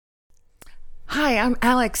Hi, I'm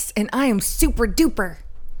Alex, and I am super duper.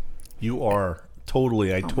 You are.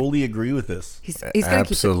 Totally. I totally agree with this. He's going to keep it.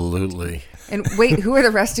 Absolutely. And wait, who are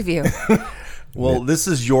the rest of you? Well, this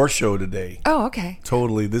is your show today. Oh, okay.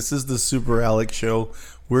 Totally. This is the Super Alex show.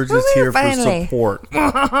 We're just here finally. for support.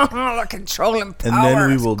 The controlling power. And then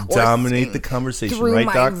we will dominate the conversation. Through right,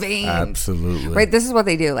 my Doc? veins. Absolutely. Right, this is what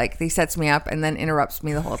they do. Like, he sets me up and then interrupts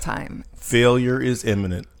me the whole time. Failure is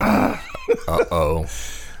imminent. Uh-oh.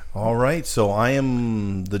 All right. So I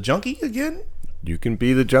am the junkie again? You can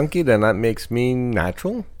be the junkie, then that makes me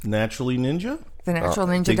natural. Naturally ninja? The natural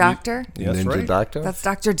ninja doctor. Yes, Ninja right. doctor. That's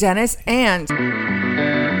Dr. Dennis and...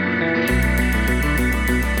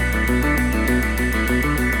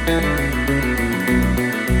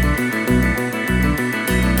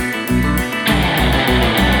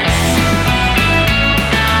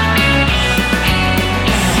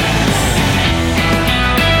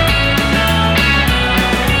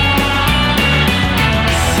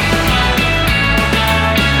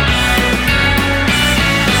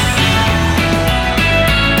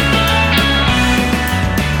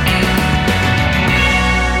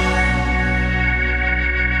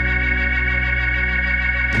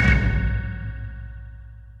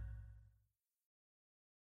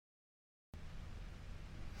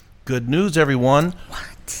 Good news, everyone.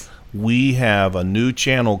 What? We have a new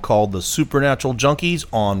channel called the Supernatural Junkies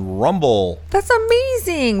on Rumble. That's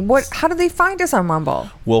amazing. How do they find us on Rumble?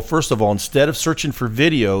 Well, first of all, instead of searching for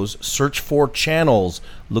videos, search for channels.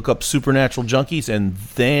 Look up Supernatural Junkies, and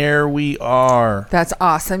there we are. That's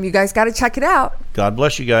awesome. You guys got to check it out. God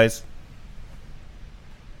bless you guys.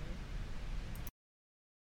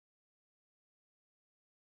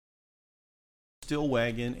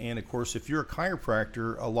 Stillwagon, and of course, if you're a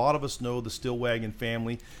chiropractor, a lot of us know the Stillwagon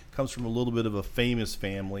family comes from a little bit of a famous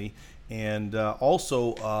family, and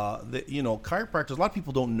also, chiropractors. A lot of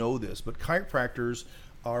people don't know this, but chiropractors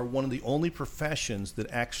are one of the only professions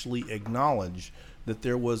that actually acknowledge that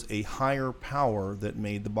there was a higher power that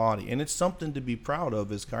made the body, and it's something to be proud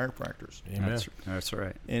of as chiropractors. Amen. That's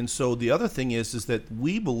right. And so the other thing is that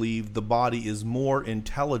we believe the body is more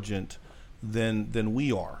intelligent than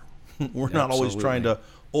we are. We're not always trying to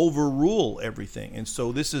overrule everything. And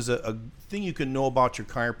so this is a thing you can know about your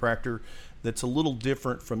chiropractor that's a little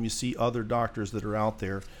different from you see other doctors that are out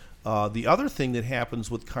there. The other thing that happens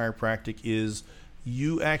with chiropractic is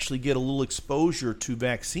you actually get a little exposure to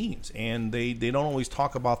vaccines, and they don't always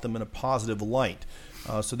talk about them in a positive light.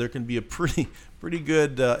 So there can be a pretty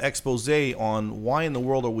good expose on why in the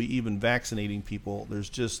world are we even vaccinating people.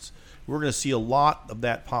 We're going to see a lot of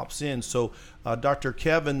that pops in. So Dr.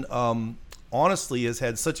 Kevin honestly has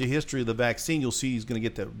had such a history of the vaccine. You'll see he's going to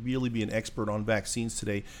get to really be an expert on vaccines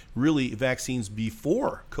today, really vaccines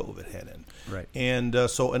before COVID hit in. Right. And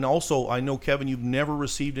also I know, Kevin, you've never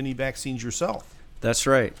received any vaccines yourself. That's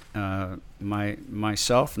right.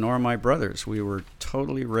 Myself nor my brothers, we were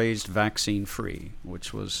totally raised vaccine-free,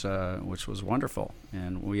 which was wonderful,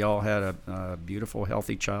 and we all had a beautiful,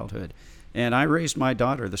 healthy childhood. And I raised my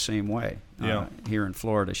daughter the same way here in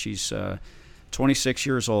Florida. She's 26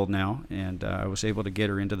 years old now, and I was able to get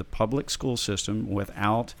her into the public school system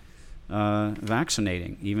without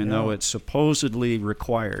vaccinating, even though it's supposedly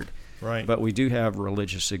required. Right. But we do have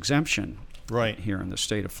religious exemption here in the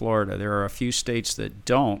state of Florida. There are a few states that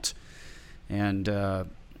don't, and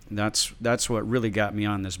that's what really got me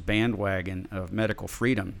on this bandwagon of medical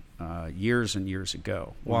freedom years and years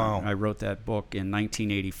ago. Wow. I wrote that book in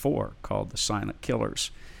 1984 called The Silent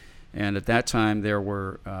Killers. And at that time, there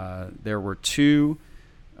were two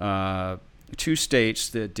states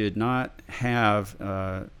that did not have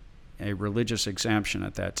a religious exemption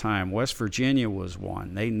at that time. West Virginia was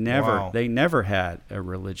one. They never had a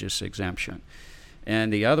religious exemption,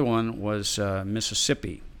 and the other one was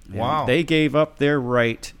Mississippi. And they gave up their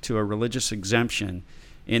right to a religious exemption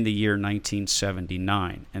in the year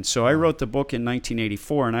 1979. And so I wrote the book in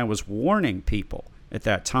 1984, and I was warning people at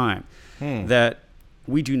that time that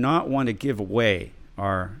we do not want to give away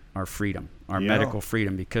our freedom, our medical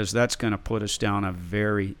freedom, because that's going to put us down a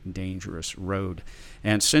very dangerous road.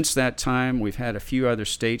 And since that time, we've had a few other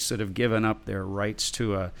states that have given up their rights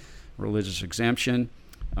to a religious exemption.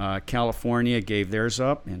 California gave theirs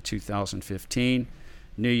up in 2015.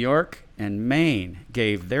 New York and Maine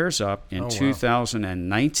gave theirs up in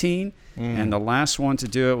 2019. And the last one to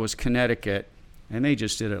do it was Connecticut, and they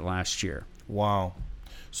just did it last year. Wow.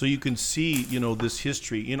 So you can see, this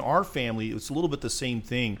history. In our family, it's a little bit the same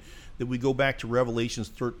thing, that we go back to Revelations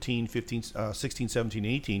 13, 15, 16, 17,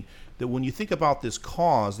 18, that when you think about this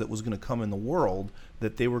cause that was going to come in the world,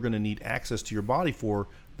 that they were going to need access to your body for,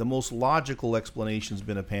 the most logical explanation has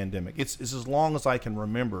been a pandemic. It's as long as I can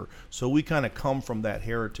remember. So we kind of come from that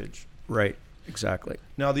heritage. Right. Exactly.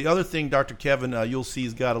 Now, the other thing, Dr. Kevin, you'll see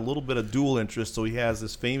he's got a little bit of dual interest. So he has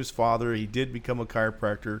this famous father. He did become a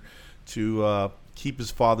chiropractor to keep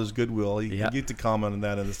his father's goodwill. He can get to comment on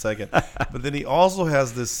that in a second. But then he also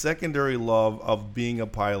has this secondary love of being a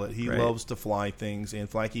pilot. He loves to fly things.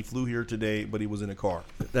 And like he flew here today, but he was in a car.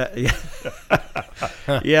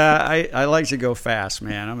 I like to go fast,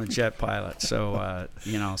 man. I'm a jet pilot. So,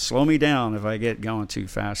 slow me down if I get going too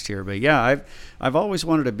fast here. But yeah, I've always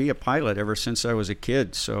wanted to be a pilot ever since I was a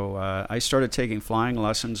kid. So I started taking flying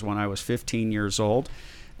lessons when I was 15 years old.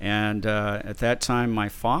 And at that time, my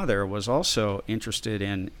father was also interested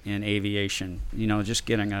in aviation, just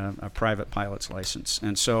getting a private pilot's license.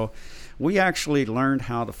 And so we actually learned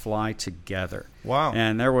how to fly together. Wow.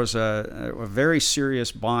 And there was a very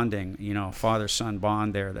serious bonding, father-son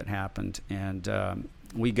bond there that happened. And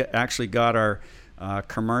we actually got our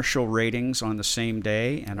commercial ratings on the same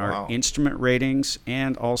day, and our instrument ratings,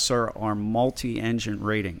 and also our multi-engine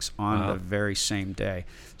ratings on the very same day.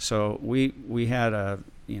 So we had a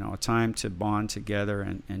time to bond together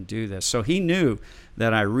and do this. So he knew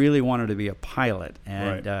that I really wanted to be a pilot,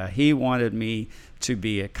 and he wanted me to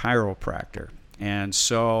be a chiropractor. And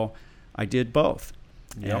so I did both.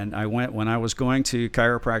 Yep. And when I was going to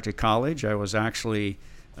chiropractic college, I was actually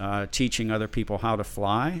teaching other people how to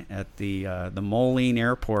fly at the Moline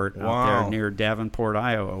Airport out there near Davenport,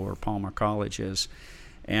 Iowa, where Palmer College is.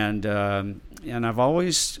 And I've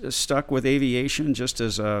always stuck with aviation just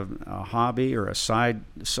as a hobby or a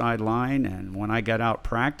sideline. And when I got out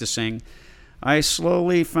practicing, I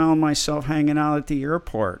slowly found myself hanging out at the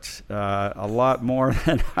airport a lot more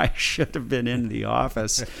than I should have been in the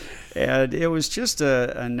office. And it was just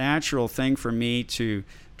a natural thing for me to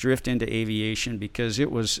drift into aviation because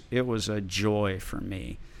it was a joy for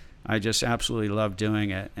me. I just absolutely love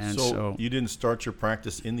doing it. And so you didn't start your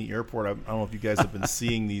practice in the airport. I don't know if you guys have been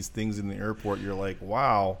seeing these things in the airport. You're like,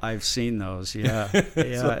 wow. I've seen those. Yeah.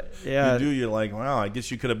 So you do. You're like, wow, I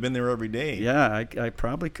guess you could have been there every day. Yeah. I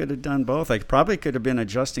probably could have done both. I probably could have been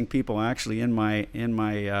adjusting people actually in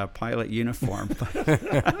my pilot uniform.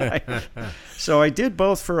 So I did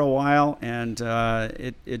both for a while, and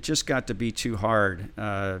it just got to be too hard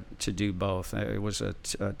to do both. It was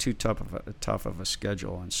too tough of a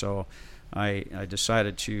schedule, and so I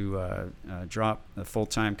decided to drop the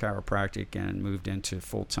full-time chiropractic and moved into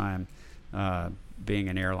full-time being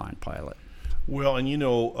an airline pilot. Well, and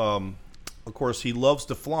of course, he loves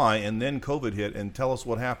to fly, and then COVID hit. And tell us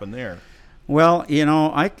what happened there. Well,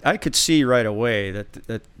 I could see right away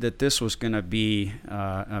that this was going to be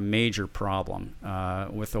a major problem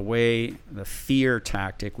with the way the fear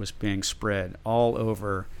tactic was being spread all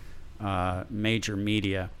over major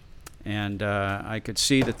media. And I could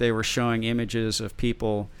see that they were showing images of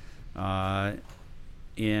people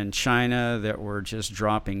in China that were just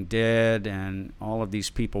dropping dead, and all of these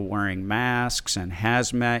people wearing masks and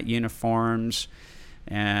hazmat uniforms.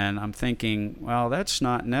 And I'm thinking, well, that's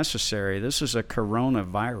not necessary. This is a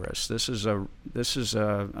coronavirus. This is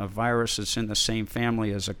a virus that's in the same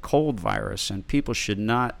family as a cold virus, and people should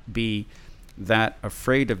not be that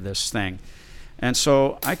afraid of this thing. And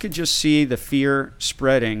so I could just see the fear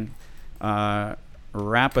spreading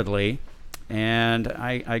rapidly, and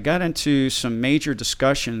I got into some major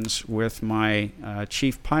discussions with my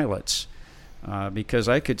chief pilots because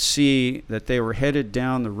I could see that they were headed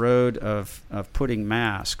down the road of putting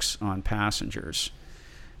masks on passengers.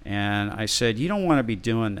 And I said, you don't want to be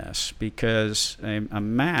doing this because a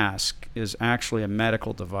mask is actually a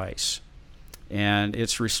medical device, and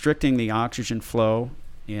it's restricting the oxygen flow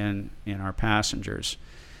in our passengers.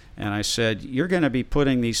 And I said, you're going to be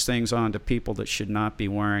putting these things on to people that should not be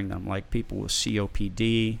wearing them, like people with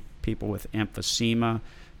COPD, people with emphysema,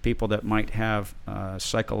 people that might have a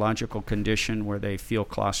psychological condition where they feel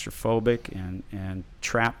claustrophobic and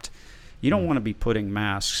trapped. You don't want to be putting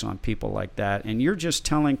masks on people like that. And you're just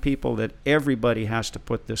telling people that everybody has to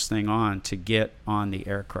put this thing on to get on the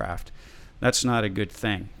aircraft. That's not a good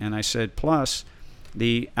thing. And I said, plus,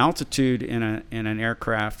 the altitude in an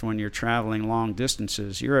aircraft when you're traveling long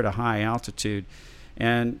distances, you're at a high altitude,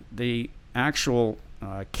 and the actual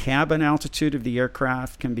cabin altitude of the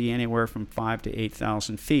aircraft can be anywhere from 5,000 to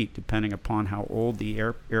 8,000 feet, depending upon how old the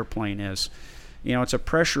airplane is. It's a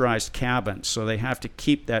pressurized cabin, so they have to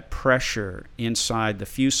keep that pressure inside the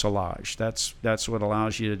fuselage. That's what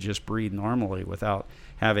allows you to just breathe normally without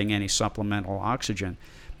having any supplemental oxygen.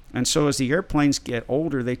 And so as the airplanes get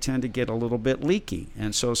older, they tend to get a little bit leaky.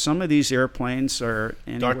 And so some of these airplanes are...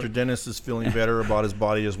 Dr. Dennis is feeling better about his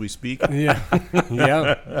body as we speak.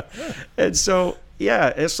 Yeah. And so, Yeah,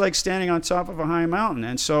 it's like standing on top of a high mountain.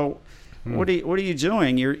 And so what are you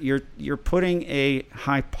doing? You're putting a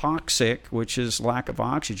hypoxic, which is lack of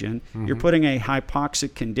oxygen. You're putting a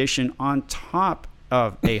hypoxic condition on top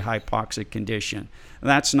of a hypoxic condition.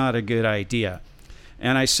 That's not a good idea.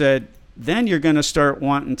 And I said, then you're going to start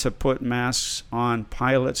wanting to put masks on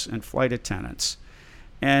pilots and flight attendants.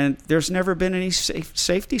 And there's never been any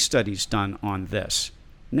safety studies done on this.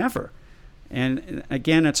 Never. And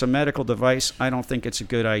again, it's a medical device. I don't think it's a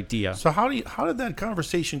good idea. So how did that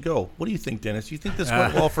conversation go? What do you think, Dennis? Do you think this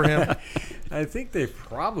went well for him? I think they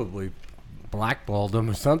probably blackballed him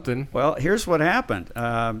or something. Well, here's what happened.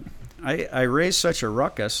 I raised such a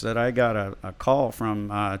ruckus that I got a call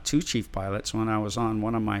from two chief pilots when I was on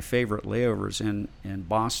one of my favorite layovers in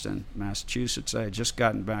Boston, Massachusetts. I had just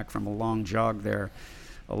gotten back from a long jog there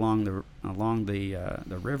along the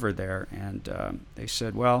river there, and they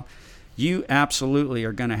said, well, you absolutely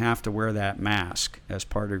are going to have to wear that mask as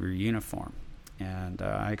part of your uniform. And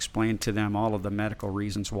I explained to them all of the medical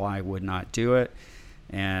reasons why I would not do it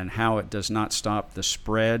and how it does not stop the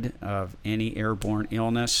spread of any airborne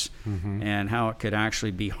illness and how it could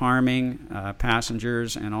actually be harming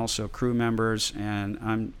passengers and also crew members, and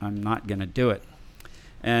I'm not going to do it.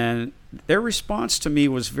 And their response to me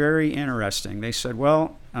was very interesting. They said,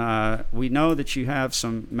 well, we know that you have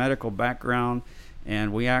some medical background,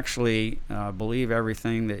 and we actually believe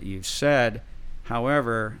everything that you've said.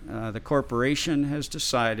 However, the corporation has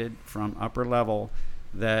decided from upper level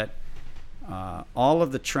that all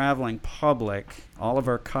of the traveling public, all of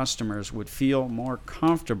our customers would feel more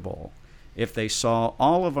comfortable if they saw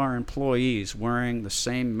all of our employees wearing the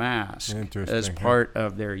same mask as part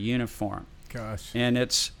of their uniform. Gosh. And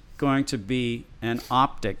it's going to be an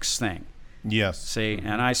optics thing. Yes. See,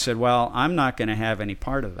 and I said, well, I'm not going to have any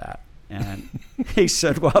part of that. And he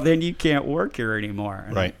said, well, then you can't work here anymore.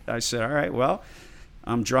 And right. I said, all right, well,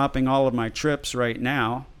 I'm dropping all of my trips right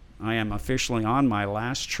now. I am officially on my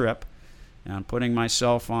last trip. And I'm putting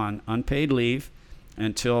myself on unpaid leave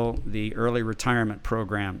until the early retirement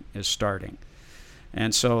program is starting.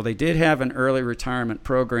 And so they did have an early retirement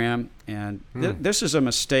program, and this is a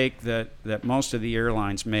mistake that most of the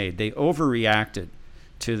airlines made. They overreacted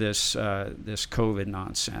to this COVID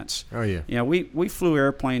nonsense. Oh, yeah. You know, we flew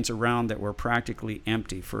airplanes around that were practically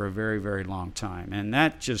empty for a very, very long time, and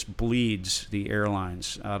that just bleeds the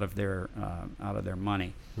airlines out of their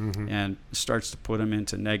money and starts to put them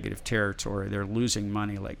into negative territory. They're losing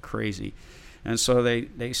money like crazy. And so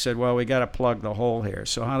they said, well, we got to plug the hole here.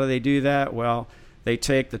 So how do they do that? Well, they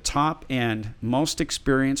take the top end, most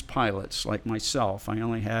experienced pilots like myself. I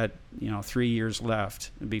only had 3 years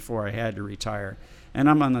left before I had to retire, and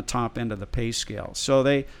I'm on the top end of the pay scale. So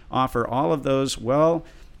they offer all of those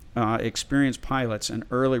experienced pilots an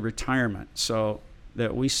early retirement, so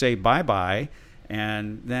that we say bye-bye,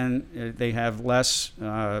 and then they have less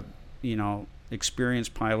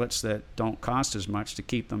experienced pilots that don't cost as much to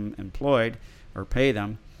keep them employed or pay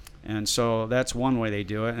them. And so that's one way they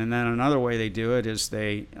do it. And then another way they do it is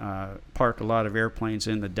they park a lot of airplanes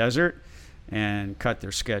in the desert and cut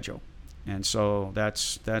their schedule. And so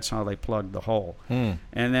that's how they plugged the hole. And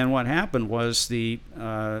then what happened was the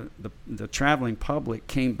traveling public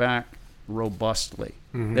came back robustly.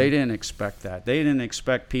 They didn't expect that. They didn't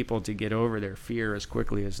expect people to get over their fear as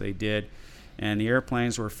quickly as they did. And the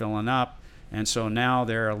airplanes were filling up. And so now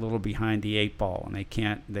they're a little behind the eight ball, and they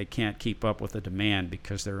can't keep up with the demand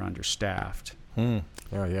because they're understaffed. Oh,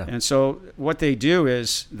 yeah. And so what they do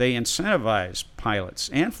is they incentivize pilots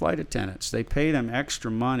and flight attendants. They pay them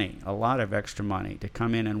extra money, a lot of extra money, to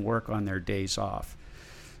come in and work on their days off.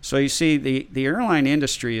 So you see, the airline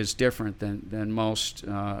industry is different than most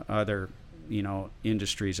other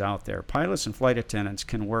industries out there. Pilots and flight attendants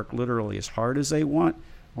can work literally as hard as they want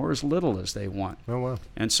or as little as they want. Oh, wow.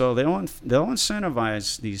 And so they'll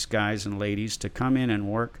incentivize these guys and ladies to come in and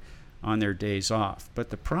work on their days off.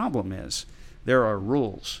 But the problem is there are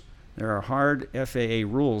rules. There are hard FAA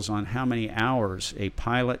rules on how many hours a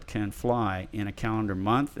pilot can fly in a calendar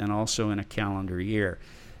month and also in a calendar year.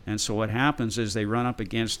 And so what happens is they run up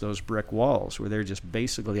against those brick walls where they're just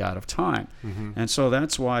basically out of time. And so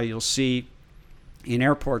that's why you'll see in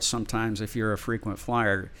airports sometimes, if you're a frequent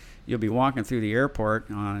flyer, you'll be walking through the airport,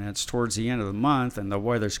 and it's towards the end of the month, and the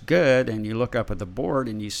weather's good, and you look up at the board,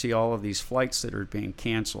 and you see all of these flights that are being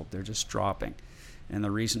canceled. They're just dropping. And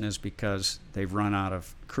the reason is because they've run out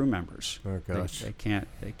of crew members. Oh, gosh. They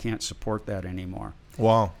can't support that anymore.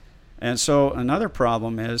 Wow. And so another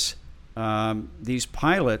problem is these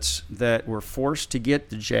pilots that were forced to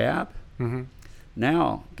get the jab,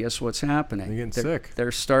 now guess what's happening? They're getting sick.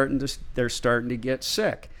 They're starting to get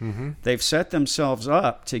sick. They've set themselves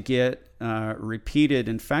up to get repeated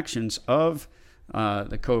infections of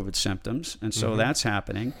the COVID symptoms, and so that's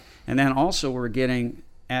happening. And then also we're getting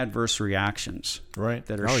adverse reactions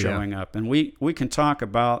that are showing up. And we can talk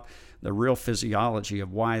about the real physiology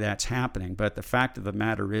of why that's happening, but the fact of the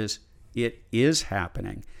matter is it is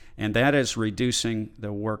happening, and that is reducing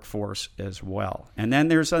the workforce as well. And then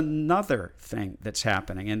there's another thing that's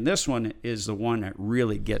happening, and this one is the one that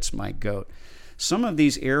really gets my goat. Some of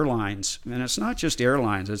these airlines, and it's not just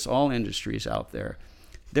airlines, it's all industries out there,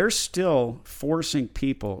 they're still forcing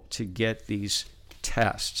people to get these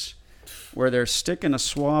tests where they're sticking a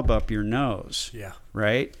swab up your nose,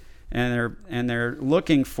 right? And they're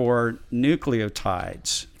looking for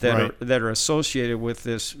nucleotides that are associated with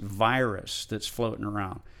this virus that's floating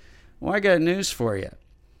around. Well, I got news for you.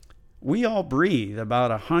 We all breathe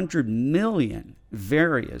about 100 million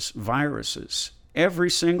various viruses every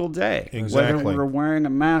single day, whether we're wearing a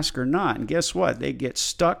mask or not. And guess what? They get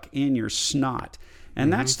stuck in your snot.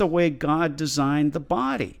 And that's the way God designed the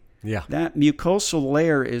body. Yeah. That mucosal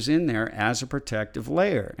layer is in there as a protective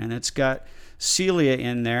layer. And it's got cilia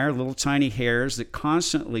in there, little tiny hairs that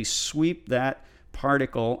constantly sweep that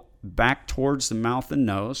particle back towards the mouth and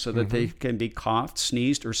nose so that they can be coughed,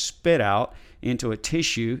 sneezed, or spit out into a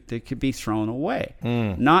tissue that could be thrown away.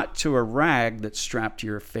 Not to a rag that's strapped to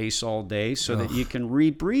your face all day so that you can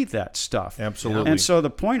rebreathe that stuff. Absolutely. And so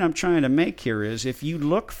the point I'm trying to make here is if you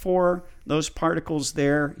look for those particles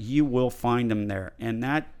there, you will find them there. And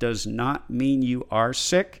that does not mean you are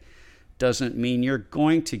sick, doesn't mean you're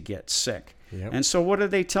going to get sick. And so what do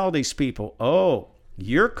they tell these people? Oh,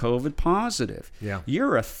 you're COVID positive.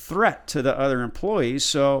 You're a threat to the other employees,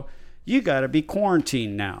 so you got to be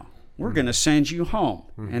quarantined now. We're going to send you home.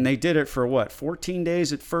 And they did it for what, 14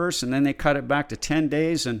 days at first, and then they cut it back to 10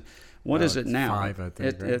 days. And what is it now? 5, I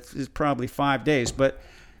think. It's probably 5 days. But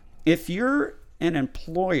if you're an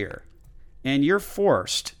employer and you're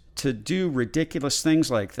forced to do ridiculous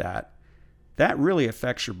things like that, that really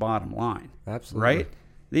affects your bottom line. Absolutely. Right?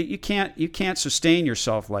 You can't sustain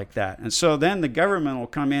yourself like that. And so then the government will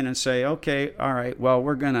come in and say, okay, all right, well,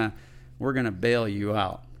 we're gonna bail you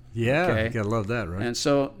out. Yeah, okay? You gotta love that, right? And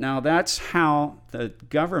so now that's how the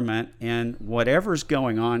government and whatever's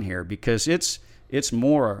going on here, because it's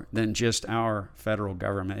more than just our federal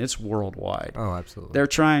government. It's worldwide. Oh, absolutely. They're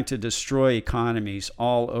trying to destroy economies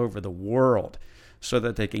all over the world so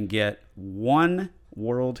that they can get one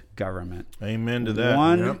world government. Amen to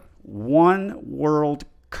that. One world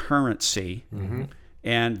currency,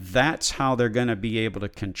 and that's how they're going to be able to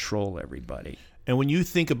control everybody. And when you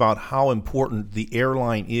think about how important the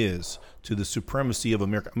airline is to the supremacy of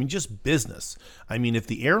America, I mean, just business. I mean, if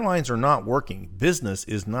the airlines are not working, business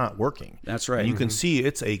is not working. That's right. And you can see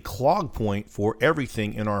it's a clog point for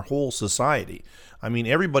everything in our whole society. I mean,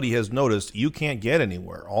 everybody has noticed you can't get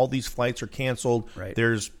anywhere. All these flights are canceled. Right.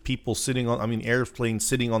 There's people airplanes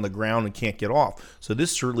sitting on the ground and can't get off. So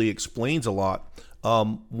this certainly explains a lot.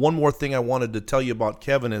 One more thing I wanted to tell you about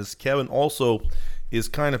Kevin is Kevin also is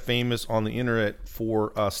kind of famous on the internet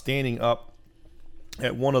for standing up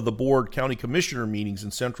at one of the board county commissioner meetings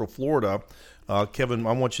in Central Florida. Kevin,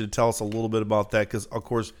 I want you to tell us a little bit about that because, of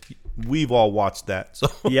course, we've all watched that.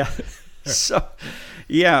 So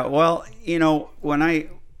well, you know, when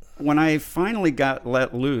I finally got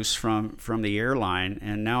let loose from the airline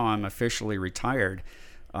and now I'm officially retired,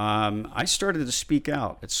 I started to speak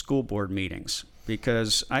out at school board meetings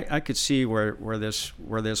because I could see where this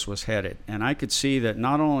was headed. And I could see that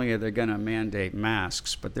not only are they going to mandate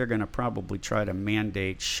masks, but they're going to probably try to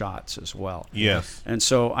mandate shots as well. Yes. And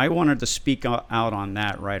so I wanted to speak out on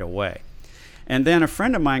that right away. And then a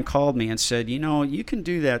friend of mine called me and said, you know, you can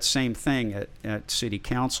do that same thing at city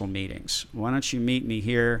council meetings. Why don't you meet me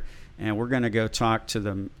here and we're going to go talk to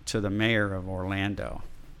the mayor of Orlando,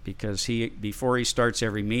 because before he starts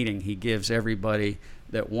every meeting, he gives everybody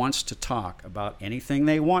that wants to talk about anything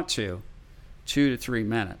they want to 2 to 3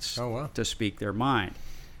 minutes to speak their mind.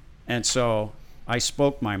 And so I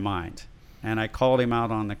spoke my mind and I called him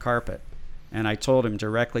out on the carpet and I told him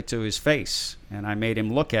directly to his face and I made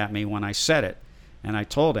him look at me when I said it. And I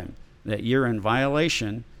told him that you're in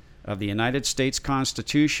violation of the United States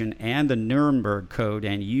Constitution and the Nuremberg Code,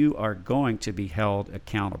 and you are going to be held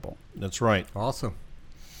accountable. That's right. Awesome.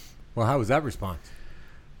 Well, how was that response?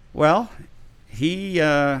 Well, he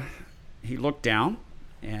looked down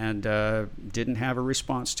and didn't have a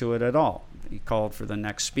response to it at all. He called for the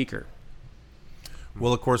next speaker.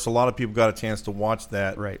 Well, of course, a lot of people got a chance to watch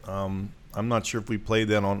that. Right. I'm not sure if we played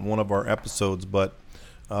that on one of our episodes, but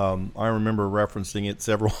I remember referencing it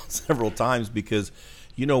several times because,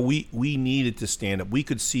 you know, we needed to stand up. We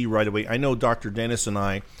could see right away. I know Dr. Dennis and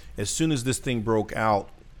I, as soon as this thing broke out,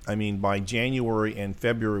 I mean, by January and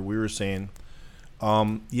February, we were saying,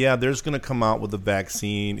 yeah, there's going to come out with a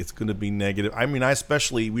vaccine. It's going to be negative. I mean,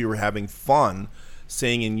 we were having fun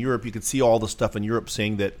saying in Europe, you could see all the stuff in Europe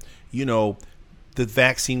saying that, the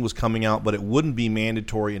vaccine was coming out, but it wouldn't be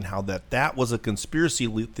mandatory, and how that was a conspiracy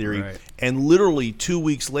theory. Right. And literally 2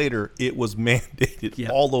 weeks later, it was mandated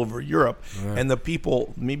all over Europe. Right. And the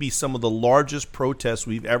people, maybe some of the largest protests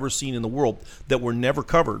we've ever seen in the world that were never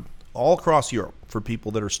covered, all across Europe, for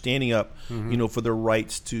people that are standing up, for their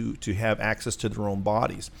rights to have access to their own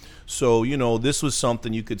bodies. So, this was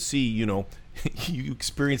something you could see, you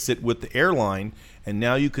experienced it with the airline, and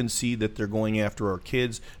now you can see that they're going after our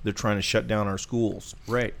kids. They're trying to shut down our schools.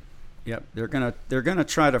 Right. Yep. They're gonna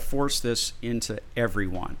try to force this into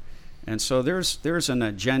everyone, and so there's an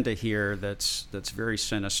agenda here that's very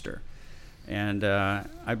sinister, and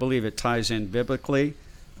I believe it ties in biblically.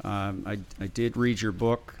 I did read your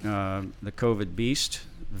book, The COVID Beast.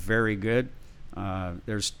 Very good.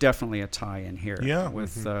 There's definitely a tie in here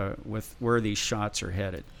with where these shots are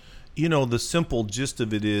headed. The simple gist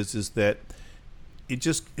of it is that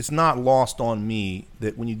it's not lost on me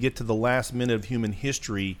that when you get to the last minute of human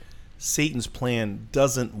history, Satan's plan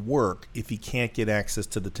doesn't work if he can't get access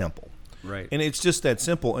to the temple. Right. And it's just that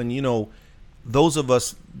simple. And, those of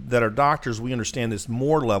us that are doctors, we understand this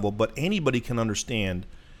more level, but anybody can understand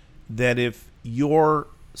that if you're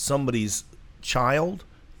somebody's child,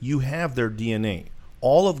 you have their DNA.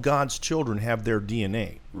 All of God's children have their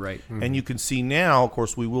DNA. Right. Mm-hmm. And you can see now, of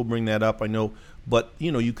course, we will bring that up, I know, but,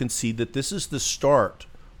 you can see that this is the start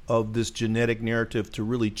of this genetic narrative to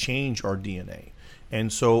really change our DNA.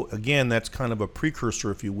 And so, again, that's kind of a precursor,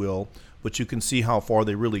 if you will, but you can see how far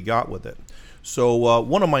they really got with it. So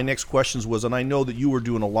one of my next questions was, and I know that you were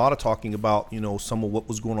doing a lot of talking about, some of what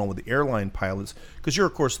was going on with the airline pilots, because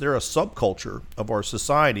they're a subculture of our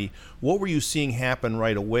society. What were you seeing happen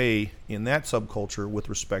right away in that subculture with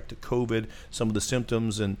respect to COVID, some of the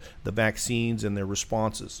symptoms and the vaccines and their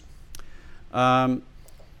responses?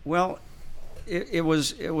 Well, it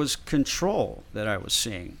was control that I was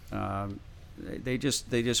seeing. They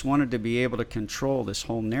just wanted to be able to control this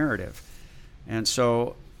whole narrative, and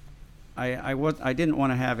so I didn't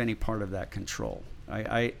want to have any part of that control.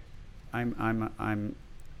 I'm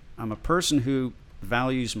a person who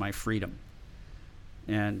values my freedom,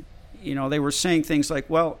 and they were saying things like,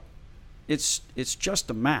 well, it's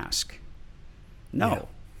just a mask. No,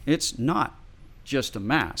 it's not just a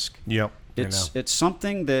mask. Yep. It's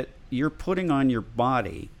something that you're putting on your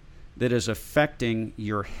body that is affecting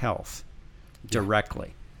your health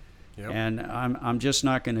directly. Yep. And I'm just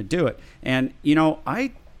not going to do it. And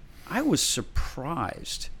I was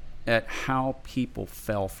surprised at how people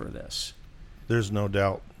fell for this. There's no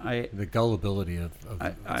doubt. The gullibility of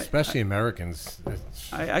especially Americans.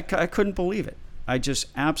 I couldn't believe it. I just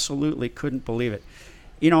absolutely couldn't believe it.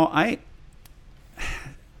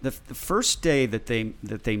 The first day that they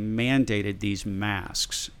mandated these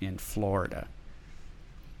masks in Florida,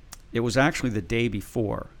 it was actually the day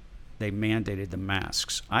before they mandated the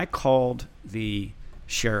masks. I called the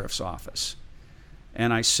sheriff's office.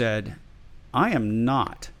 And I said, I am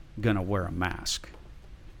not going to wear a mask,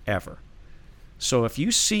 ever. So if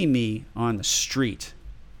you see me on the street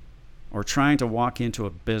or trying to walk into a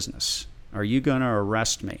business, are you going to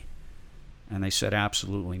arrest me? And they said,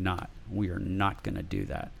 absolutely not. We are not going to do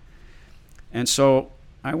that. And so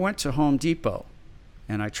I went to Home Depot,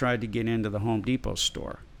 and I tried to get into the Home Depot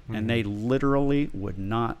store, and they literally would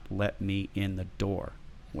not let me in the door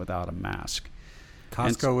without a mask.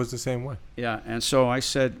 Costco was the same way. Yeah, and so I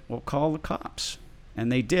said, well, call the cops.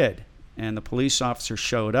 And they did. And the police officer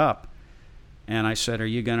showed up, and I said, are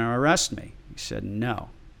you going to arrest me? He said, no.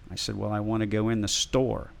 I said, well, I want to go in the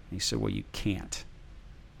store. He said, well, you can't.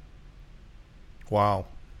 Wow.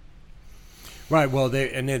 Right. Well,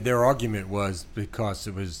 their argument was because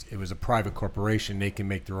it was a private corporation, they can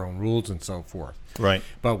make their own rules and so forth. Right.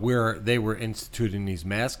 But where they were instituting these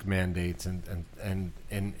mask mandates and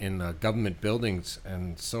in government buildings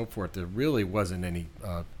and so forth, there really wasn't any.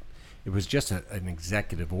 It was just an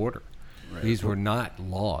executive order. Right. These were not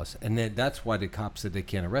laws, and that's why the cops said they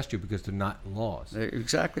can't arrest you, because they're not laws. They're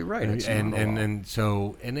exactly right. And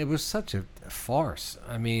so it was such a farce.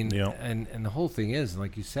 I mean, and the whole thing is,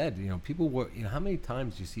 like you said, people were. How many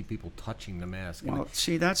times do you see people touching the mask? Well,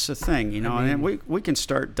 see, that's the thing, and we can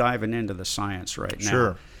start diving into the science right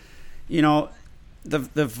now. Sure.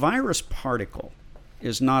 The virus particle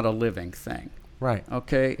is not a living thing. Right.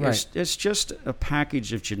 Okay. Right. It's just a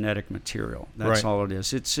package of genetic material. That's all it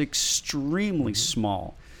is. It's extremely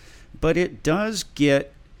small, but it does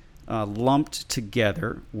get lumped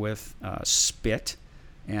together with spit,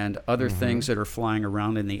 and other things that are flying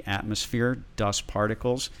around in the atmosphere, dust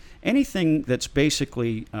particles, anything that's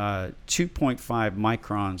basically 2.5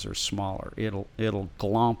 microns or smaller, it'll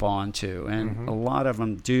glomp onto, and a lot of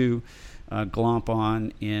them do glomp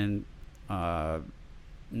on in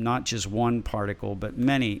not just one particle, but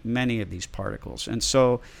many of these particles, and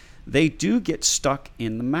so they do get stuck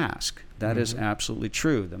in the mask. That is absolutely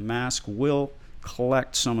true. The mask will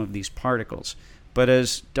collect some of these particles, but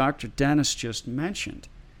as Dr. Dennis just mentioned,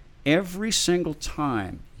 every single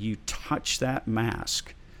time you touch that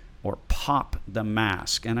mask or pop the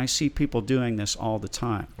mask, and I see people doing this all the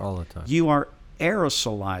time, you are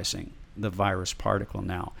aerosolizing the virus particle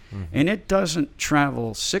now. And it doesn't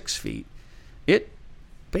travel 6 feet. It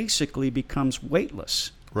basically becomes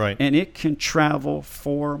weightless. Right. And it can travel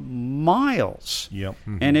for miles. Yep.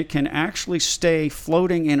 And it can actually stay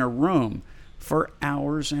floating in a room for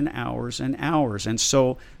hours and hours and hours. And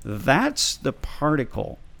so that's the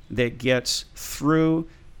particle that gets through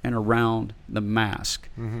and around the mask.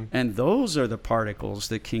 And those are the particles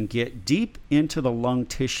that can get deep into the lung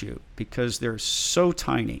tissue because they're so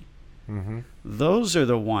tiny. Those are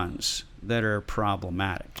the ones that are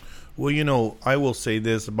problematic. Well, I will say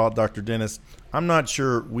this about Dr. Dennis. I'm not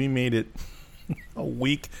sure we made it a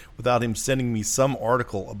week without him sending me some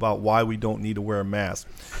article about why we don't need to wear a mask.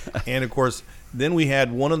 And, of course, then we had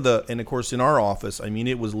and, of course, in our office, I mean,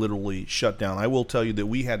 it was literally shut down. I will tell you that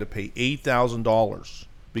we had to pay $8,000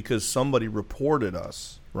 because somebody reported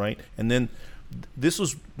us, right? And then this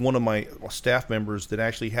was one of my staff members that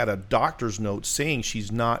actually had a doctor's note saying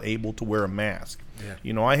she's not able to wear a mask.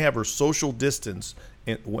 Yeah. I have her social distance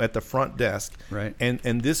at the front desk, right?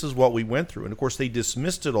 And this is what we went through. And of course, they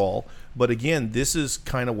dismissed it all. But again, this is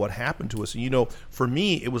kind of what happened to us. And, for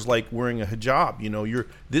me, it was like wearing a hijab.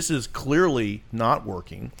 This is clearly not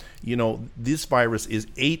working. This virus is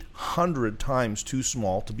 800 times too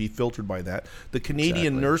small to be filtered by that. The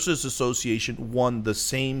Canadian Nurses Association won the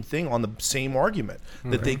same thing on the same argument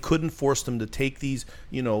that they couldn't force them to take these,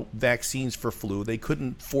 vaccines for flu. They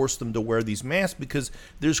couldn't force them to wear these masks because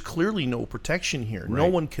there's clearly no protection here. Right. No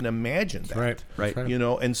one can imagine that. Right.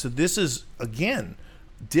 And so this is, again,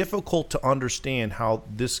 difficult to understand how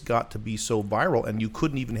this got to be so viral, and you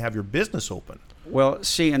couldn't even have your business open. Well,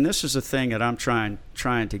 see, and this is the thing that I'm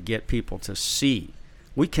trying to get people to see.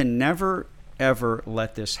 We can never, ever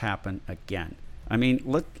let this happen again. I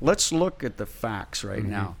mean, let's look at the facts right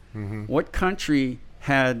now. What country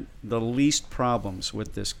had the least problems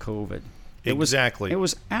with this COVID? It was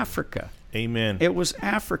Africa. Amen. It was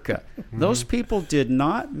Africa. Those people did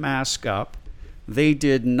not mask up. They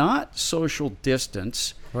did not social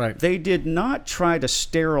distance. Right. They did not try to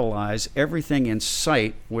sterilize everything in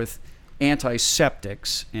sight with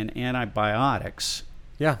antiseptics and antibiotics.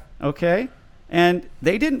 Yeah. Okay? And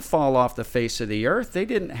they didn't fall off the face of the earth. They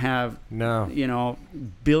didn't have,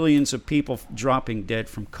 billions of people dropping dead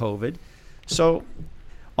from COVID. So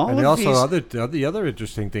the other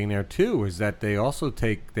interesting thing there too is that they also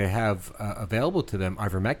have available to them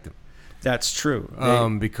ivermectin. That's true.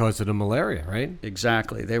 Because of the malaria, right?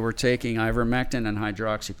 Exactly. They were taking ivermectin and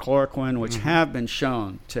hydroxychloroquine, which have been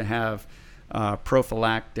shown to have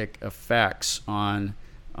prophylactic effects on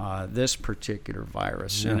this particular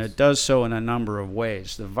virus. Yes. And it does so in a number of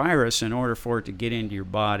ways. The virus, in order for it to get into your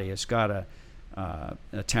body, it's got to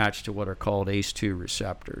attach to what are called ACE2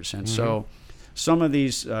 receptors. And so some of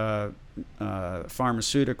these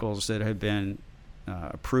pharmaceuticals that have been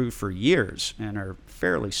approved for years and are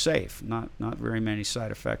fairly safe, not very many side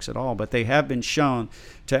effects at all, but they have been shown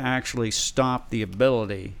to actually stop the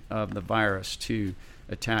ability of the virus to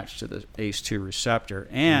attach to the ACE2 receptor.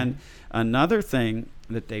 And another thing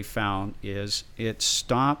that they found is it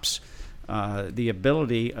stops the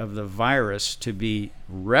ability of the virus to be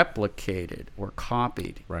replicated or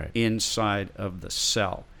copied inside of the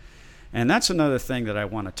cell. And that's another thing that I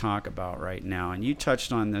want to talk about right now. And you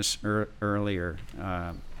touched on this earlier,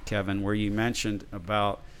 Kevin, where you mentioned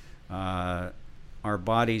about our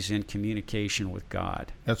bodies in communication with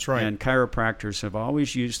God. That's right. And chiropractors have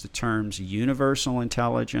always used the terms universal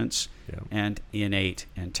intelligence and innate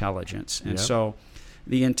intelligence. And so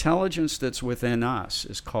the intelligence that's within us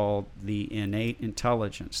is called the innate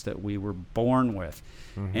intelligence that we were born with.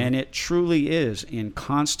 And it truly is in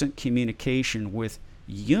constant communication with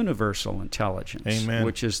universal intelligence,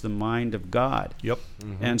 which is the mind of God. Yep.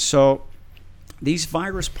 And so these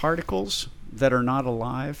virus particles that are not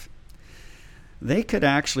alive, they could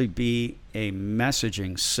actually be a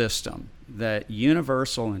messaging system that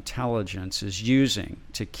universal intelligence is using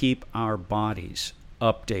to keep our bodies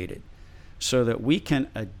updated so that we can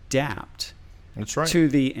adapt to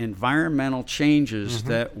the environmental changes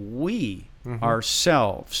that we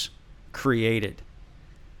ourselves created.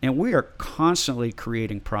 And we are constantly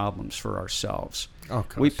creating problems for ourselves. Oh,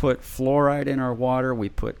 we put fluoride in our water. We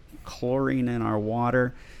put chlorine in our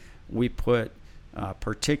water. We put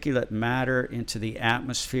particulate matter into the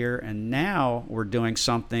atmosphere. And now we're doing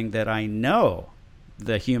something that I know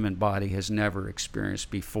the human body has never experienced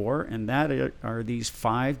before, and that are these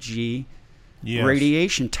 5G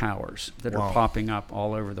radiation towers that are popping up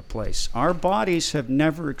all over the place. Our bodies have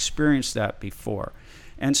never experienced that before.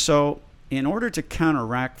 And so in order to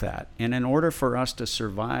counteract that, and in order for us to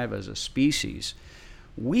survive as a species,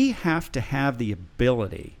 we have to have the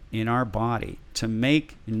ability in our body to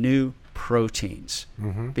make new proteins,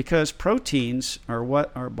 because proteins are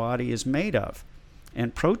what our body is made of.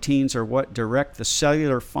 And proteins are what direct the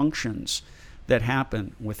cellular functions that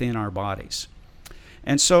happen within our bodies.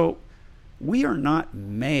 And so we are not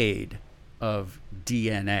made of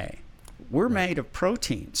DNA. We're made of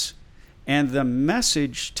proteins. And the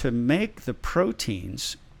message to make the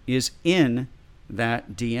proteins is in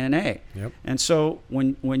that DNA. Yep. And so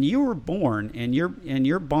when you were born, and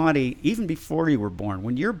your body, even before you were born,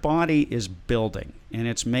 when your body is building and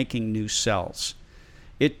it's making new cells,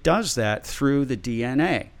 it does that through the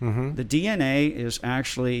DNA. The DNA is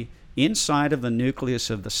actually inside of the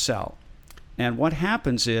nucleus of the cell. And what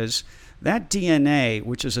happens is that DNA,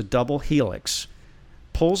 which is a double helix,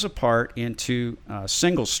 pulls apart into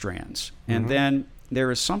single strands. And then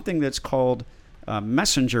there is something that's called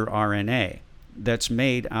messenger RNA that's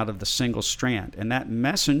made out of the single strand. And that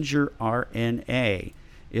messenger RNA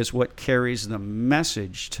is what carries the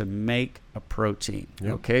message to make a protein.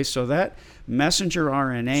 Yep. Okay, so that messenger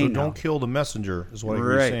RNA. So don't kill the messenger, is what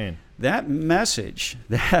you're saying. That message,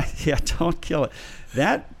 don't kill it.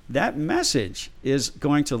 That message is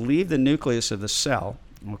going to leave the nucleus of the cell.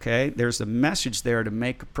 Okay, there's a message there to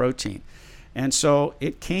make a protein. And so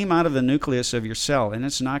it came out of the nucleus of your cell, and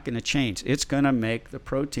it's not going to change. It's going to make the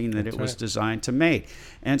protein that it was designed to make.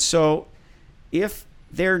 And so if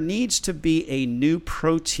there needs to be a new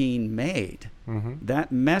protein made,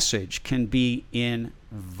 that message can be in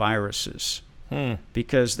viruses,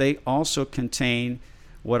 because they also contain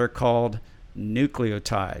what are called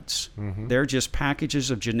nucleotides. They're just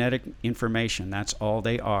packages of genetic information. That's all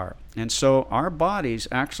they are. And so our bodies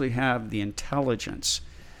actually have the intelligence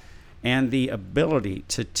and the ability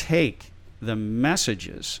to take the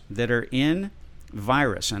messages that are in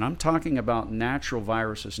virus, and I'm talking about natural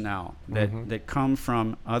viruses now that come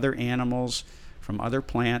from other animals, from other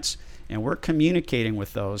plants, and we're communicating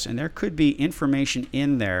with those, and there could be information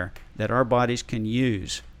in there that our bodies can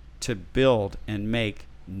use to build and make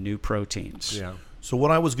new proteins. Yeah. So what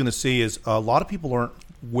I was going to say is a lot of people aren't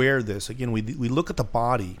aware of this. Again, we look at the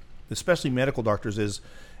body, especially medical doctors, is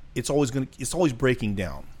it's always breaking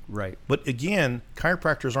down. Right. But again,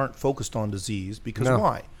 chiropractors aren't focused on disease because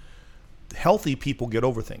why? Healthy people get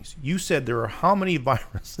over things. You said there are how many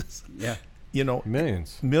viruses? Yeah.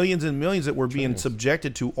 Millions and millions that we're being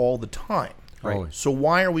subjected to all the time. Right. So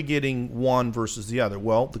why are we getting one versus the other?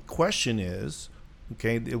 Well, the question is,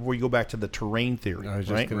 okay, where you go back to the terrain theory. I was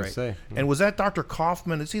just going to say. And was that Dr.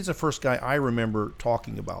 Kaufman? He's the first guy I remember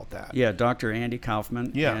talking about that. Yeah, Dr. Andy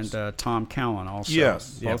Kaufman and Tom Cowan also.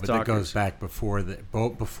 Yes. Yeah, but that goes back before there,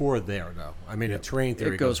 though. I mean, the terrain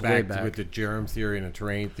theory goes back with the germ theory and the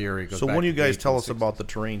terrain theory. So when do you guys tell us about the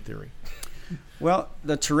terrain theory? Well,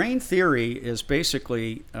 the terrain theory is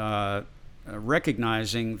basically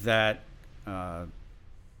recognizing that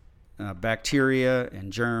bacteria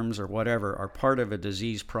and germs or whatever are part of a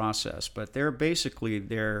disease process, but they're basically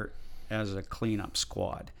there as a cleanup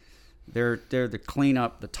squad. They're to clean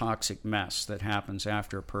up the toxic mess that happens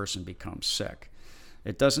after a person becomes sick.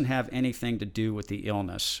 It doesn't have anything to do with the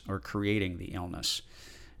illness or creating the illness.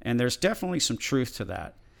 And there's definitely some truth to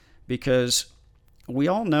that, because we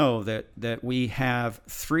all know that we have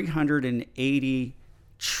 380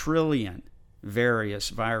 trillion various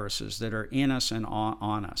viruses that are in us and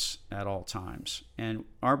on us at all times. And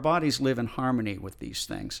our bodies live in harmony with these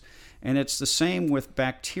things. And it's the same with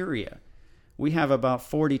bacteria. We have about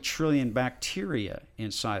 40 trillion bacteria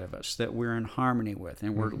inside of us that we're in harmony with,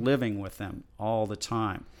 and we're living with them all the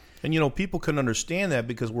time. And, people can understand that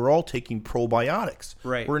because we're all taking probiotics.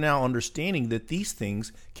 Right. We're now understanding that these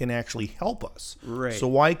things can actually help us. Right. So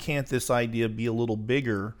why can't this idea be a little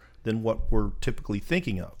bigger than what we're typically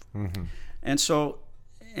thinking of? And so,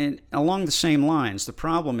 and along the same lines, the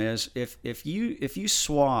problem is if you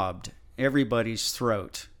swabbed everybody's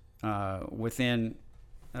throat within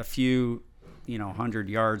a few 100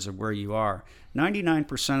 yards of where you are,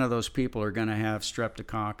 99% of those people are going to have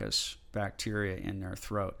streptococcus bacteria in their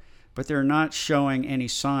throat, but they're not showing any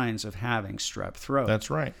signs of having strep throat. That's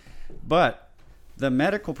right. But the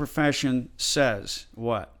medical profession says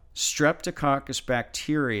what? Streptococcus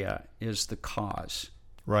bacteria is the cause.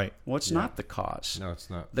 Right. Well, it's not the cause. No, it's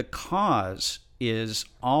not. The cause is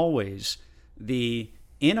always the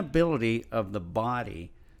inability of the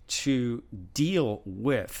body to deal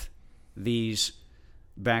with these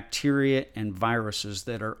bacteria and viruses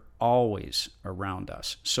that are always around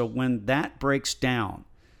us. So when that breaks down,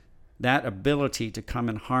 that ability to come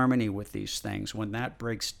in harmony with these things, when that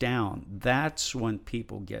breaks down, that's when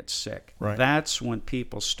people get sick. Right. That's when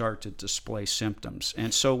people start to display symptoms.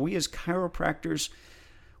 And so we as chiropractors,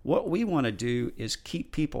 what we want to do is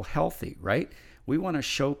keep people healthy, right? We want to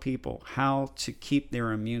show people how to keep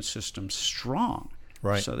their immune system strong.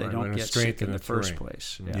 Right. So they Right. don't And get sick in the first terrain.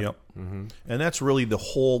 place. Yep. And that's really the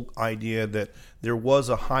whole idea, that there was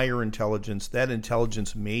a higher intelligence. That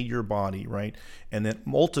intelligence made your body, right? And that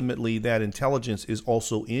ultimately that intelligence is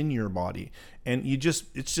also in your body. And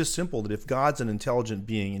it's just simple that if God's an intelligent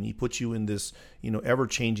being and he puts you in this,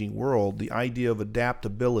 ever-changing world, the idea of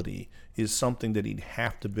adaptability is something that he'd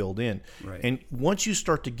have to build in. Right. And once you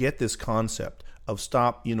start to get this concept of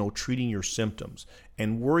stop, treating your symptoms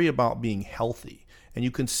and worry about being healthy, and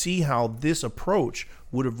you can see how this approach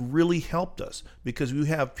would have really helped us, because you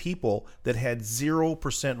have people that had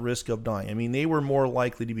 0% risk of dying. I mean, they were more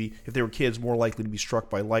likely to be, if they were kids, more likely to be struck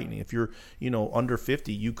by lightning. If you're, under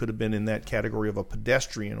 50, you could have been in that category of a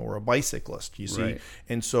pedestrian or a bicyclist, you see. Right.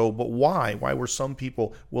 And so, but why? Why were some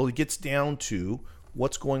people? Well, it gets down to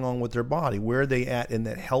what's going on with their body. Where are they at in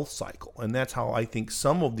that health cycle? And that's how I think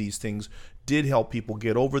some of these things did help people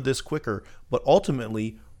get over this quicker. But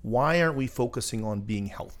ultimately, why aren't we focusing on being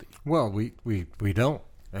healthy? Well, we don't.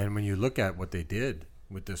 And when you look at what they did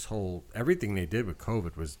with this whole, everything they did with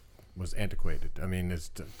COVID was antiquated. I mean, it's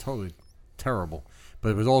totally terrible. But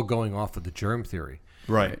it was all going off of the germ theory.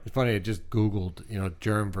 Right. It's funny, I just Googled,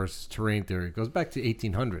 germ versus terrain theory. It goes back to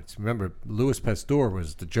 1800s. Remember, Louis Pasteur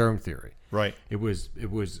was the germ theory. Right. It was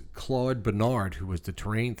Claude Bernard who was the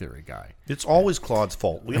terrain theory guy. It's always Claude's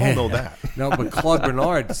fault. We all know that. No, but Claude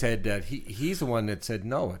Bernard said that he's the one that said,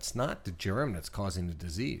 no, it's not the germ that's causing the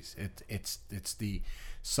disease. It's the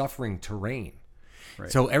suffering terrain. Right.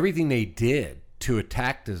 So everything they did to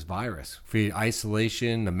attack this virus, for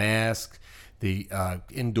isolation, the mask, the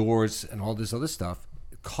indoors, and all this other stuff,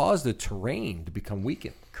 caused the terrain to become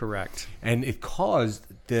weakened. Correct. And it caused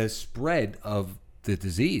the spread of the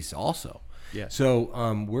disease also. Yes. So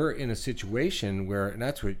we're in a situation where, and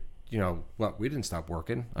that's what, we didn't stop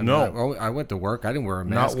working. No. I went to work. I didn't wear a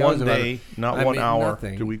mask. Not one day, not 1 hour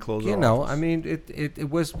nothing. did we close our office. I mean,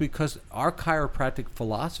 it was because our chiropractic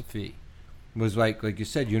philosophy was like you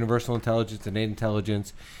said, universal intelligence, innate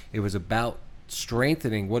intelligence. It was about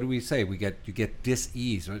strengthening. What do we say? You get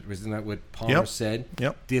dis-ease. Isn't that what Palmer said?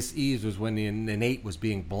 Yep. Dis-ease was when the innate was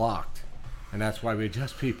being blocked. And that's why we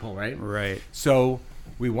adjust people, right? Right. So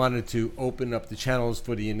we wanted to open up the channels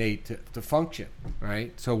for the innate to function,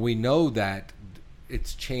 right? So we know that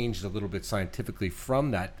it's changed a little bit scientifically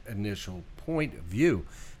from that initial point of view.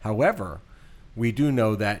 However, we do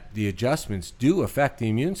know that the adjustments do affect the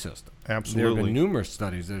immune system. Absolutely. There have been numerous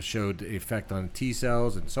studies that have showed the effect on T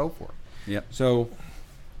cells and so forth. Yep. So,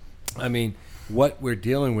 I mean, what we're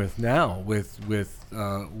dealing with now with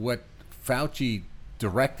what Fauci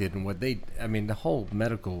directed and the whole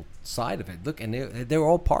medical side of it. Look, and they're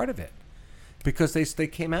all part of it, because they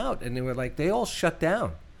came out and they were like, they all shut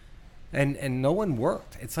down, and no one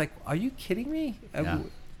worked. It's like, are you kidding me? Yeah.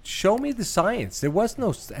 Show me the science. There was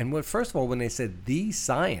no, and first of all, when they said the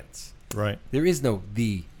science, Right. there is no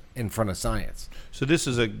the in front of science. So this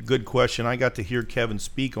is a good question. I got to hear Kevin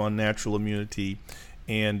speak on natural immunity,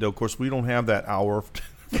 and of course we don't have that hour.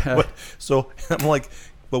 So I'm like,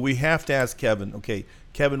 but we have to ask Kevin. Okay,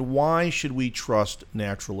 Kevin, why should we trust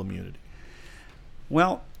natural immunity?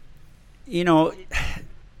 Well,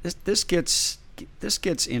 this gets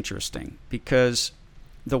interesting, because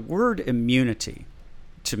the word immunity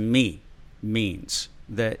to me means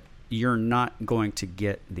that you're not going to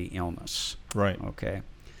get the illness. Right. Okay.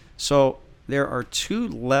 So there are two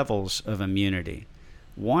levels of immunity.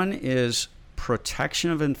 One is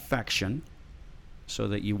protection of infection, so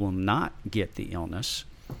that you will not get the illness.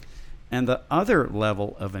 And the other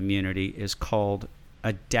level of immunity is called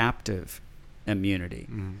adaptive immunity.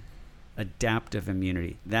 Mm. Adaptive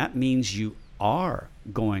immunity. That means you are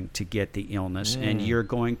going to get the illness and you're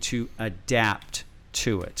going to adapt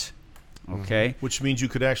to it. Okay? Which means you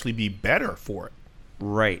could actually be better for it.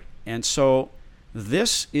 Right. And so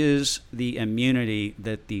this is the immunity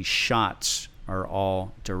that these shots are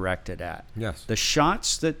all directed at. Yes. The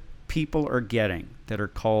shots that people are getting that are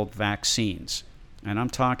called vaccines and I'm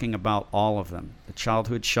talking about all of them, the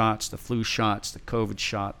childhood shots, the flu shots, the COVID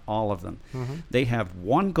shot, all of them, they have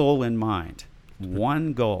one goal in mind,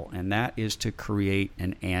 one goal, and that is to create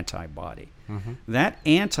an antibody. That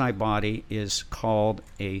antibody is called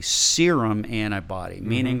a serum antibody,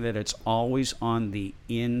 meaning that it's always on the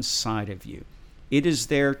inside of you. It is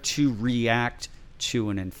there to react to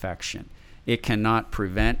an infection. It cannot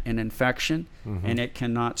prevent an infection, and it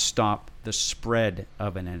cannot stop the spread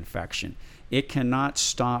of an infection. It cannot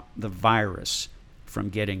stop the virus from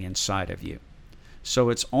getting inside of you. So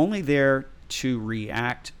it's only there to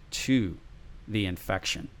react to the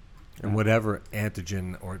infection. And whatever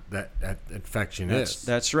antigen or that infection is.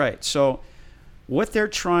 That's right. So what they're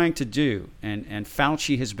trying to do, and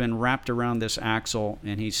Fauci has been wrapped around this axle,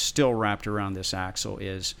 and he's still wrapped around this axle,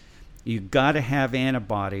 is you've got to have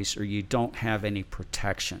antibodies or you don't have any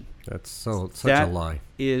protection. That's such a lie. That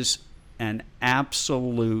is an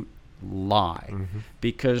absolute lie,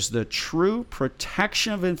 because the true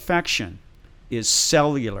protection of infection is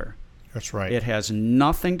cellular. That's right. It has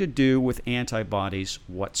nothing to do with antibodies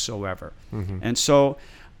whatsoever. And so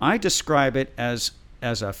I describe it as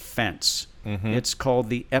a fence. It's called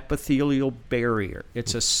the epithelial barrier.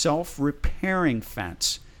 It's a self-repairing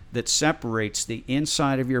fence that separates the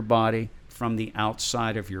inside of your body from the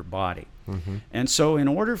outside of your body. And so in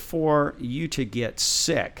order for you to get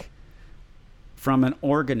sick from an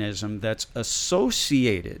organism that's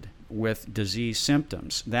associated with disease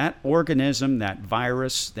symptoms, that organism, that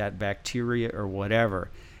virus, that bacteria, or whatever,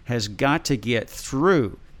 has got to get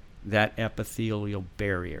through that epithelial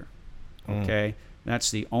barrier. Okay? That's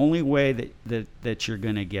the only way that you're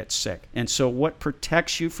going to get sick. And so what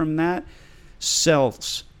protects you from that?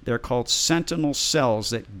 Cells. They're called sentinel cells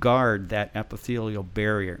that guard that epithelial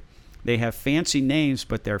barrier. They have fancy names,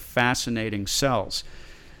 but they're fascinating cells.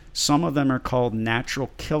 Some of them are called natural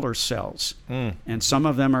killer cells, and some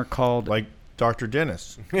of them are called... Like Dr.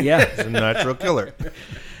 Dennis. Yeah. He's a natural killer.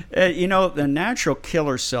 The natural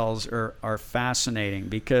killer cells are fascinating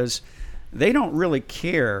because they don't really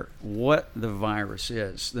care what the virus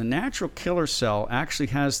is. The natural killer cell actually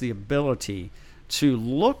has the ability to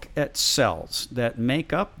look at cells that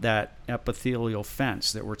make up that epithelial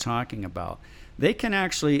fence that we're talking about. They can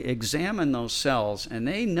actually examine those cells, and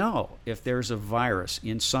they know if there's a virus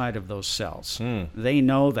inside of those cells. They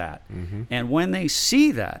know that. And when they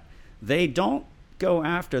see that, they don't go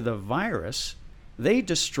after the virus. They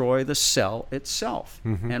destroy the cell itself.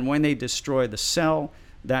 And when they destroy the cell,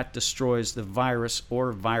 that destroys the virus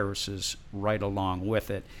or viruses right along with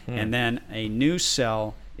it. And then a new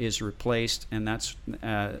cell is replaced, and that's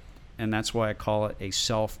why I call it a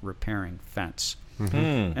self-repairing fence.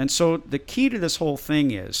 And so the key to this whole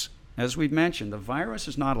thing is, as we've mentioned, the virus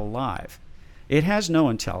is not alive. It has no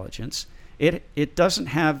intelligence. It doesn't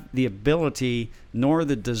have the ability nor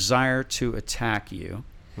the desire to attack you.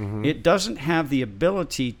 It doesn't have the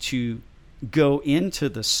ability to go into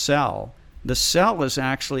the cell. The cell is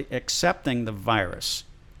actually accepting the virus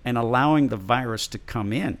and allowing the virus to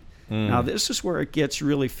come in. Now, this is where it gets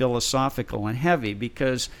really philosophical and heavy,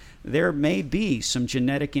 because there may be some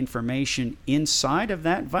genetic information inside of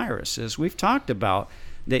that virus, as we've talked about,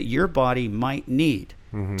 that your body might need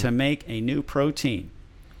to make a new protein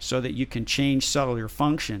so that you can change cellular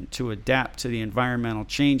function to adapt to the environmental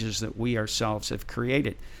changes that we ourselves have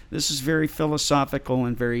created. This is very philosophical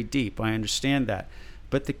and very deep. I understand that.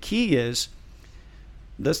 But the key is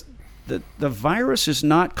the virus is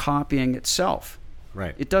not copying itself.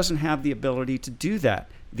 Right. It doesn't have the ability to do that.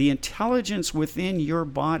 The intelligence within your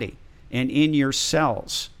body and in your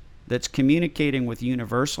cells that's communicating with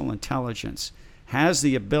universal intelligence has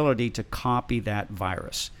the ability to copy that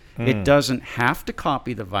virus. It doesn't have to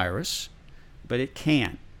copy the virus, but it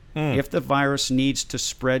can if the virus needs to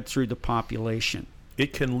spread through the population.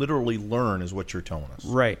 It can literally learn, is what you're telling us.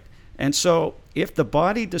 Right. And so if the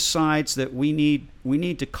body decides that we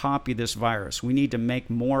need to copy this virus, we need to make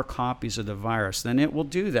more copies of the virus, then it will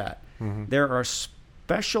do that. There are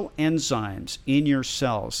special enzymes in your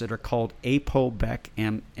cells that are called ApoBec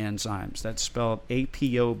enzymes. That's spelled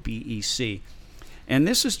APOBEC. And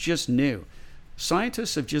this is just new.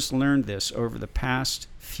 Scientists have just learned this over the past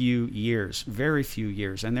few years, very few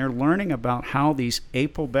years, and they're learning about how these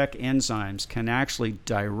ApoBec enzymes can actually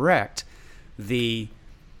direct the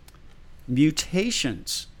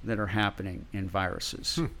mutations that are happening in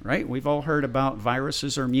viruses, right? We've all heard about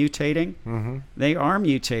viruses are mutating. They are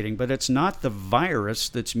mutating, but it's not the virus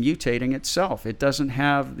that's mutating itself. It doesn't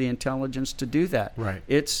have the intelligence to do that. Right.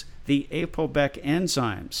 It's the ApoBec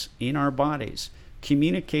enzymes in our bodies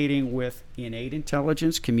communicating with innate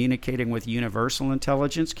intelligence, communicating with universal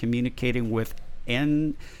intelligence, communicating with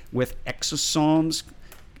and with exosomes.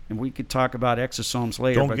 And we could talk about exosomes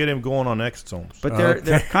later. Don't get him going on exosomes. But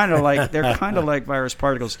they're kind of like virus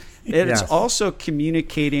particles. It's also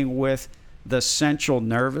communicating with the central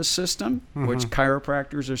nervous system, which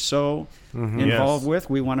chiropractors are so involved with.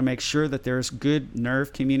 We want to make sure that there's good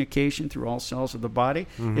nerve communication through all cells of the body.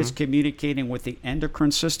 It's communicating with the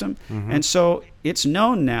endocrine system. And so it's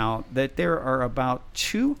known now that there are about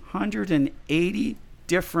 280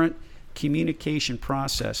 different communication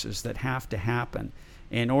processes that have to happen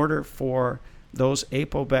in order for those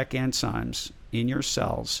ApoBec enzymes in your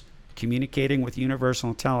cells communicating with universal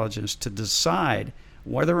intelligence to decide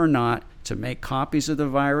whether or not to make copies of the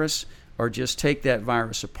virus or just take that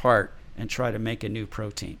virus apart and try to make a new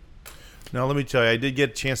protein. Now, let me tell you, I did get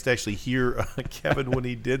a chance to actually hear Kevin when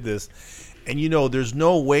he did this. And, there's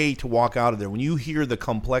no way to walk out of there. When you hear the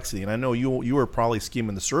complexity, and I know you were probably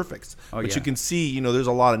skimming the surface, but you can see, there's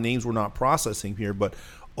a lot of names we're not processing here, but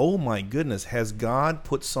oh my goodness, has God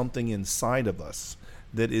put something inside of us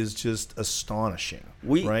that is just astonishing,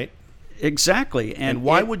 right? Exactly. And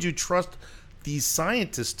why would you trust these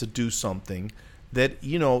scientists to do something that,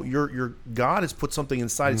 your God has put something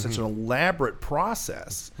inside? It's such an elaborate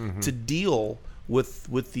process to deal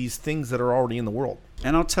with these things that are already in the world.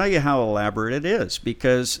 And I'll tell you how elaborate it is,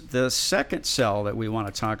 because the second cell that we want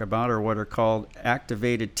to talk about are what are called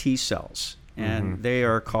activated T cells. And they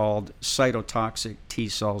are called cytotoxic T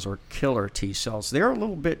cells or killer T cells. They're a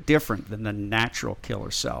little bit different than the natural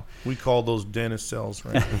killer cell. We call those dentist cells,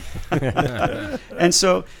 right? And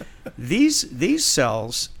so these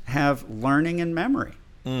cells have learning and memory.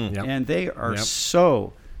 And they are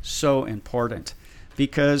so important,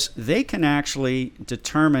 because they can actually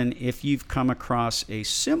determine if you've come across a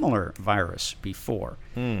similar virus before.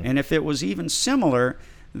 And if it was even similar,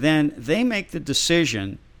 then they make the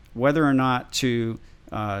decision whether or not to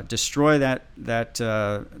destroy that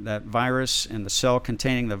virus and the cell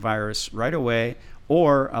containing the virus right away,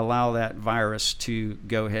 or allow that virus to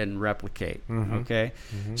go ahead and replicate. Okay,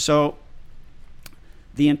 so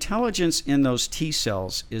the intelligence in those T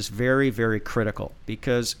cells is very, very critical,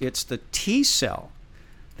 because it's the T cell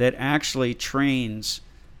that actually trains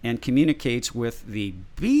and communicates with the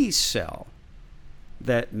B cell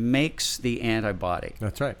that makes the antibody.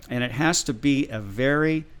 That's right. And it has to be a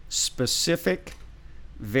very specific,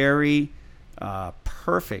 very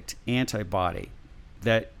perfect antibody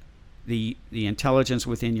that the intelligence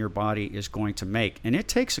within your body is going to make. And it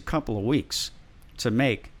takes a couple of weeks to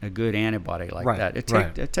make a good antibody like that.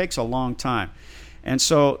 It takes a long time. And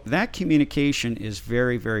so that communication is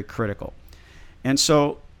very, very critical. And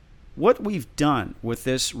so what we've done with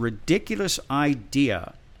this ridiculous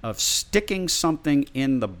idea of sticking something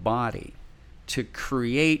in the body to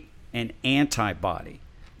create an antibody,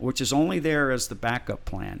 which is only there as the backup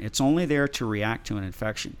plan. It's only there to react to an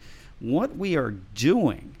infection. What we are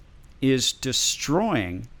doing is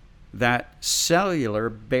destroying that cellular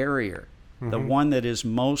barrier, the one that is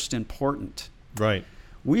most important. Right.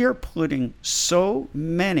 We are putting so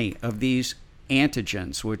many of these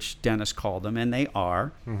antigens, which Dennis called them, and they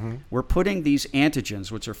are. We're putting these antigens,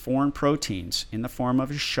 which are foreign proteins, in the form of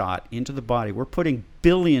a shot into the body. We're putting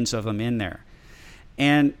billions of them in there.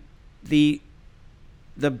 And the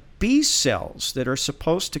B cells that are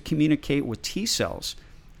supposed to communicate with T cells,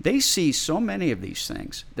 they see so many of these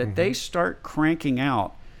things that they start cranking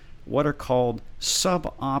out what are called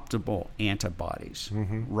suboptimal antibodies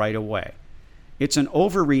right away. It's an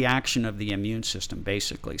overreaction of the immune system,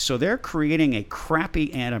 basically. So they're creating a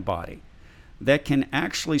crappy antibody that can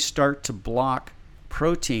actually start to block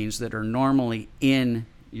proteins that are normally in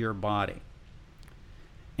your body.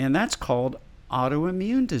 And that's called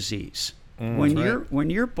autoimmune disease. When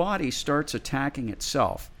your body starts attacking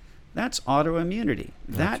itself, that's autoimmunity.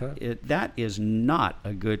 That is not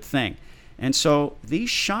a good thing. And so these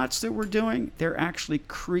shots that we're doing, they're actually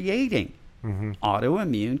creating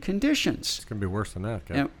autoimmune conditions. It's going to be worse than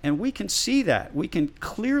that. And we can see that. We can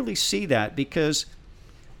clearly see that, because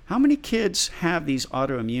how many kids have these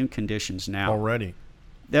autoimmune conditions now? Already.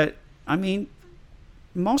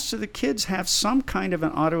 Most of the kids have some kind of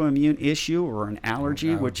an autoimmune issue or an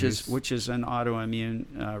allergy, which is an autoimmune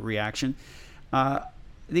reaction.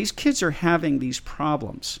 These kids are having these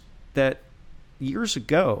problems that years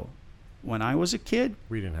ago, when I was a kid,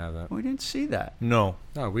 we didn't have that. We didn't see that. No.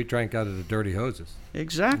 No, we drank out of the dirty hoses.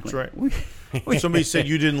 Exactly. That's right. Somebody said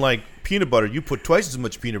you didn't like peanut butter. You put twice as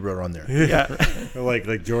much peanut butter on there. Yeah.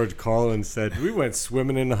 like George Carlin said, we went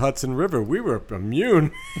swimming in the Hudson River. We were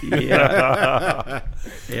immune. Yeah.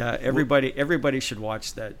 Yeah. Everybody should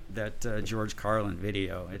watch that George Carlin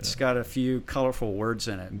video. It's got a few colorful words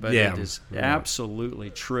in it, but it is absolutely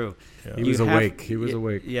true. Yeah. He was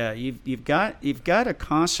awake. Yeah. You've got to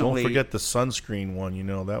constantly. Don't forget the sunscreen one.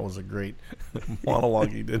 That was a great monologue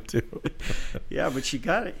he did too. Yeah, but you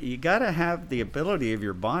gotta have the ability of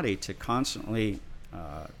your body to constantly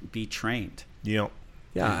be trained. Yeah.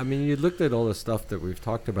 Yeah, I mean, you looked at all the stuff that we've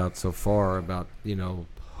talked about so far about,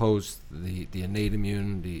 host, the innate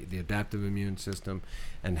immune, the adaptive immune system,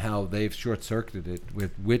 and how they've short-circuited it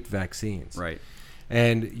with vaccines. Right.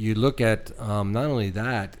 And you look at not only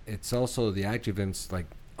that, it's also the adjuvants like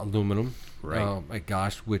aluminum, right? My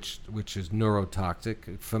gosh, which is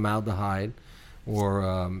neurotoxic, formaldehyde, or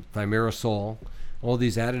thimerosal. All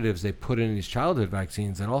these additives they put in these childhood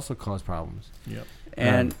vaccines that also cause problems. Yep.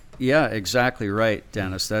 And yeah, exactly right,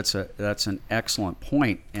 Dennis. That's an excellent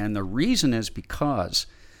point. And the reason is because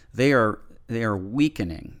they are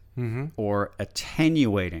weakening or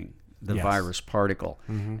attenuating the virus particle.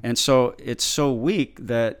 Mm-hmm. And so it's so weak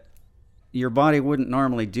that your body wouldn't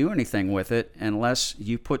normally do anything with it unless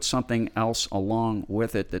you put something else along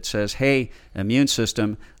with it that says, hey, immune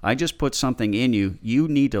system, I just put something in you. You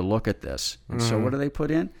need to look at this. And so what do they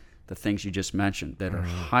put in? The things you just mentioned that are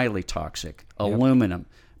highly toxic. Aluminum,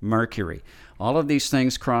 mercury. All of these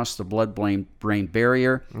things cross the blood-brain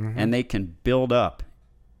barrier, and they can build up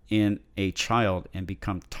in a child and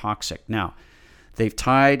become toxic. Now, they've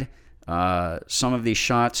tied some of these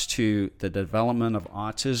shots to the development of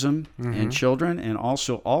autism in children and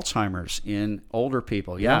also Alzheimer's in older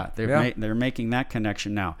people. They're making that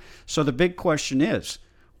connection now. So the big question is,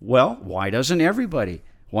 well, why doesn't everybody?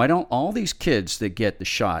 Why don't all these kids that get the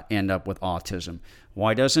shot end up with autism?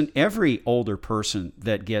 Why doesn't every older person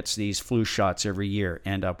that gets these flu shots every year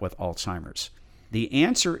end up with Alzheimer's? The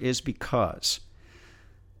answer is because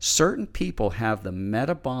certain people have the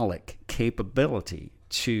metabolic capability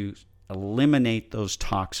to eliminate those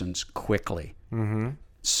toxins quickly.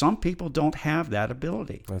 Some people don't have that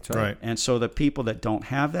ability. That's right. And so the people that don't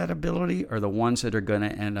have that ability are the ones that are going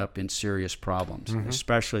to end up in serious problems,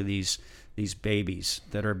 especially these babies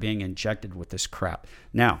that are being injected with this crap.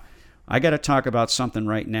 Now, I got to talk about something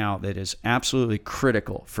right now that is absolutely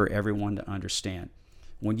critical for everyone to understand.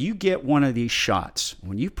 When you get one of these shots,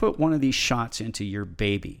 when you put one of these shots into your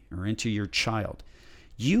baby or into your child,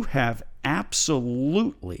 you have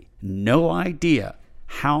absolutely no idea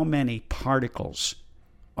how many particles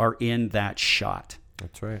are in that shot.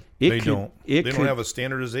 That's right. They don't have a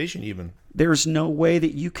standardization even. There's no way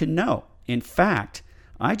that you can know. In fact,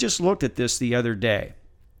 I just looked at this the other day.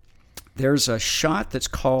 There's a shot that's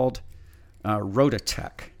called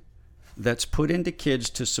Rototec that's put into kids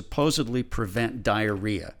to supposedly prevent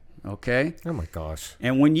diarrhea. Okay? Oh my gosh.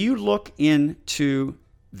 And when you look into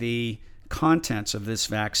the contents of this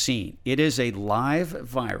vaccine, it is a live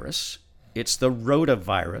virus. It's the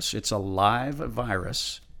rotavirus. It's a live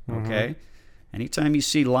virus. Okay? Anytime you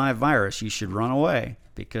see live virus, you should run away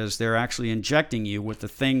because they're actually injecting you with the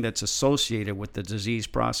thing that's associated with the disease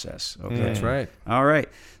process. Okay? That's right. All right.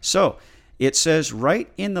 So it says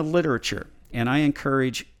right in the literature, and I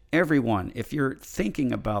encourage everyone, if you're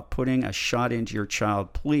thinking about putting a shot into your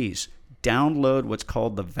child, please download what's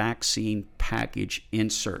called the vaccine package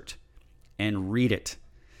insert and read it.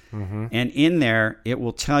 And in there, it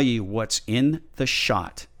will tell you what's in the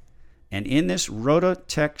shot. And in this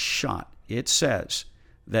Rototec shot, it says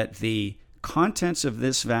that the contents of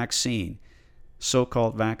this vaccine,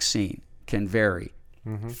 so-called vaccine, can vary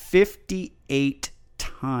 58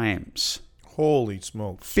 times. Holy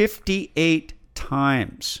smokes. 58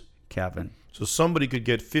 times, Kevin. So somebody could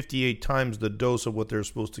get 58 times the dose of what they're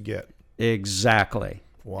supposed to get. Exactly.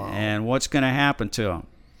 Wow. And what's going to happen to them?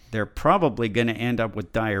 They're probably going to end up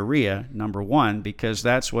with diarrhea, number one, because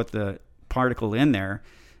that's what the particle in there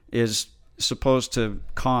is supposed to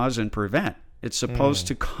cause and prevent. It's supposed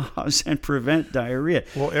to cause and prevent diarrhea.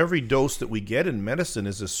 Well, every dose that we get in medicine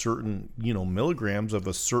is a certain, milligrams of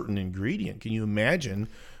a certain ingredient. Can you imagine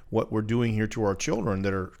what we're doing here to our children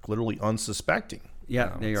that are literally unsuspecting?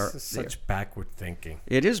 Yeah, they are. Such backward thinking.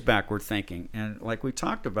 It is backward thinking. And like we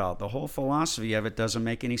talked about, the whole philosophy of it doesn't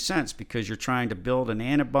make any sense because you're trying to build an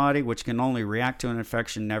antibody which can only react to an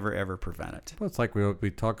infection, never, ever prevent it. Well, it's like we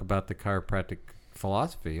talk about the chiropractic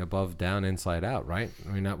philosophy, above, down, inside out, right?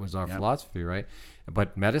 I mean, that was our philosophy, right?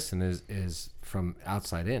 But medicine is from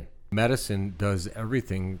outside in. Medicine does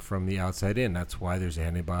everything from the outside in. That's why there's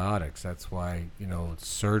antibiotics. That's why, it's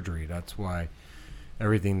surgery. That's why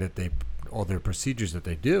everything that all their procedures that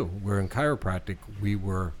they do. Where in chiropractic, we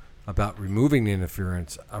were about removing the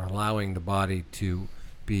interference, allowing the body to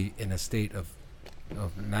be in a state of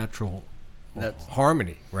natural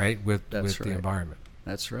harmony, right, with the environment.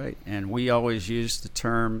 That's right. And we always use the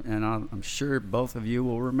term, and I'm sure both of you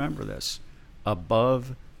will remember this,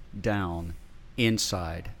 above, down,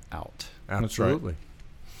 inside, out. Absolutely.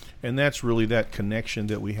 That's right. And that's really that connection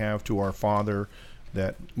that we have to our Father,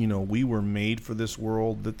 that, we were made for this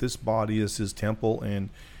world, that this body is his temple. And,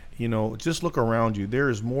 just look around you. There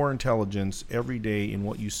is more intelligence every day in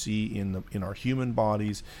what you see in our human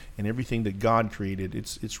bodies and everything that God created.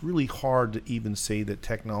 It's really hard to even say that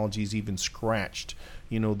technology's even scratched,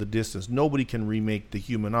 the distance. Nobody can remake the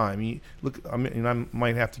human eye. I mean, look, I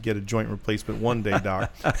might have to get a joint replacement one day,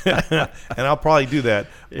 Doc, and I'll probably do that.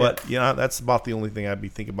 But that's about the only thing I'd be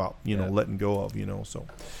thinking about, letting go of, So,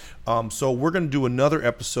 so we're going to do another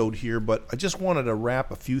episode here, but I just wanted to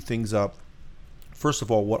wrap a few things up. First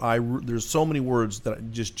of all, there's so many words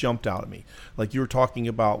that just jumped out at me. Like you were talking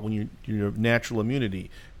about when your natural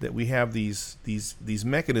immunity, that we have these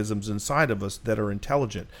mechanisms inside of us that are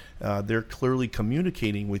intelligent. They're clearly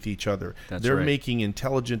communicating with each other. They're right. Making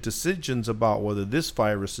intelligent decisions about whether this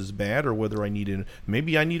virus is bad or whether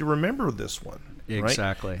maybe I need to remember this one.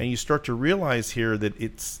 Exactly. Right? And you start to realize here that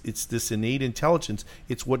it's this innate intelligence.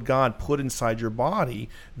 It's what God put inside your body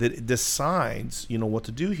that decides, what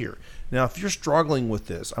to do here. Now, if you're struggling with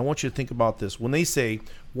this, I want you to think about this. When they say,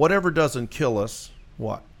 whatever doesn't kill us,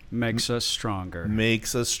 what? Makes us stronger.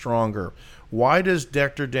 Makes us stronger. Why does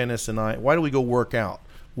Dr. Dennis and why do we go work out?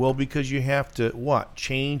 Well, because you have to,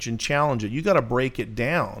 change and challenge it. You got to break it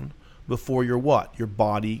down before your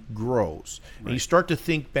body grows. Right. And you start to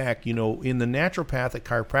think back, in the naturopathic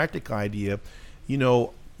chiropractic idea,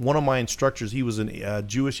 one of my instructors, he was a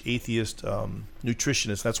Jewish atheist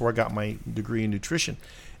nutritionist. That's where I got my degree in nutrition.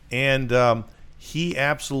 And he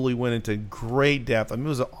absolutely went into great depth. I mean, it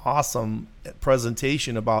was an awesome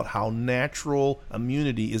presentation about how natural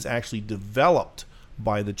immunity is actually developed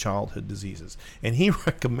by the childhood diseases. And he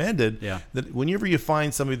recommended that whenever you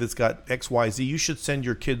find somebody that's got XYZ, you should send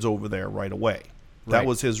your kids over there right away. That Right.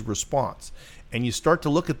 was his response. And you start to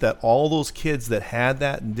look at that, all those kids that had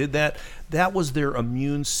that and did that, that was their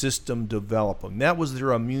immune system developing. That was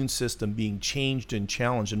their immune system being changed and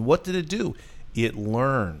challenged. And what did it do? It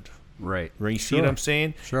learned. Right. You see what I'm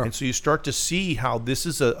saying? Sure. And so you start to see how this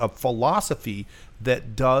is a philosophy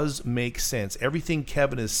that does make sense. Everything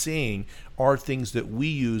Kevin is saying are things that we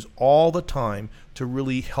use all the time to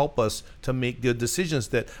really help us to make good decisions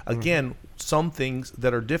that, again, some things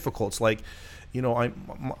that are difficult. It's like,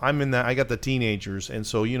 I'm in that, I got the teenagers, and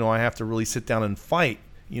so, I have to really sit down and fight,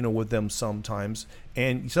 with them sometimes.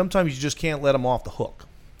 And sometimes you just can't let them off the hook,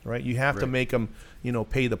 right? You have to make them,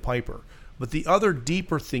 pay the piper. But the other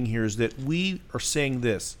deeper thing here is that we are saying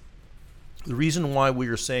this. The reason why we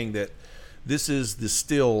are saying that this is the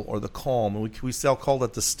still or the calm, and we call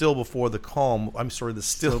it the still before the calm. I'm sorry, the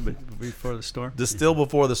still before the storm. The still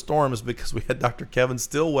before the storm is because we had Dr. Kevin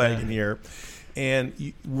Stillwagon here.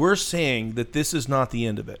 And we're saying that this is not the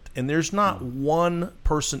end of it. And there's not one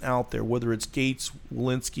person out there, whether it's Gates,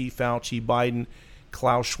 Walensky, Fauci, Biden,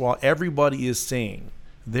 Klaus Schwab, everybody is saying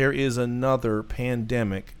there is another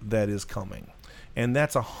pandemic that is coming. And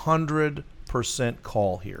that's 100%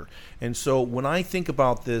 call here. And so when I think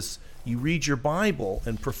about this, you read your Bible,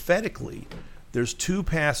 and prophetically, there's two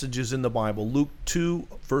passages in the Bible, Luke 2,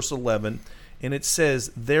 verse 11, and it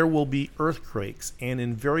says, there will be earthquakes, and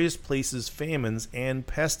in various places famines and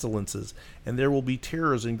pestilences, and there will be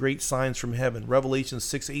terrors and great signs from heaven. Revelation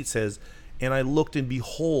 6:8 says, and I looked, and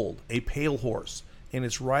behold, a pale horse, and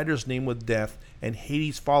its rider's name was Death, and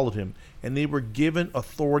Hades followed him. And they were given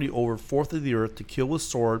authority over fourth of the earth to kill with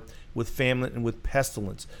sword, with famine, and with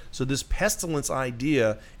pestilence. So this pestilence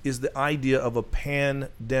idea is the idea of a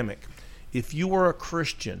pandemic. If you are a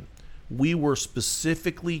Christian, we were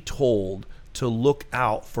specifically told to look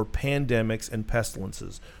out for pandemics and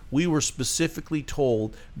pestilences. We were specifically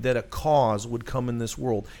told that a cause would come in this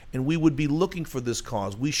world, and we would be looking for this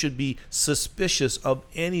cause. We should be suspicious of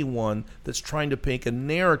anyone that's trying to make a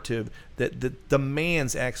narrative that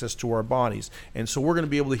demands access to our bodies. And so we're going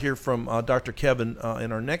to be able to hear from Dr. Kevin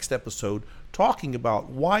in our next episode talking about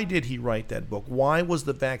why did he write that book? Why was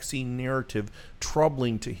the vaccine narrative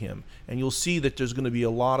troubling to him? And you'll see that there's going to be a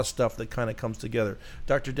lot of stuff that kind of comes together.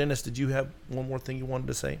 Dr. Dennis, did you have one more thing you wanted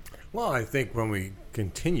to say? Well, I think when we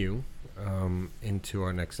continue into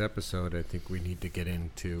our next episode, I think we need to get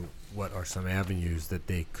into what are some avenues that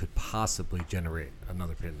they could possibly generate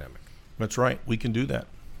another pandemic. That's right. We can do that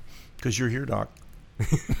because you're here, Doc.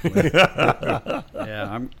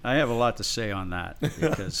 Yeah, I have a lot to say on that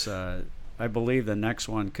because I believe the next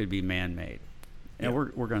one could be man-made, and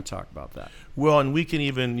we're going to talk about that. Well, and we can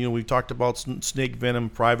even, we've talked about snake venom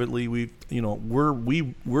privately.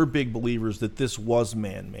 We're big believers that this was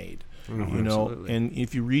man-made. Absolutely. And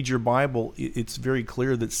if you read your Bible, it's very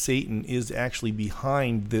clear that Satan is actually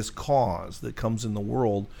behind this cause that comes in the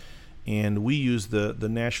world. And we use the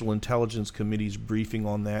National Intelligence Committee's briefing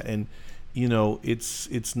on that, and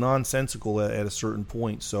it's nonsensical at a certain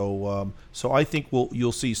point. So I think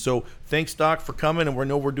you'll see. So thanks, Doc, for coming, and we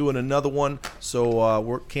know we're doing another one. So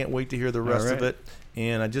we can't wait to hear the rest of it.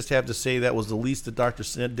 And I just have to say that was the least that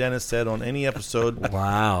Dr. Dennis said on any episode.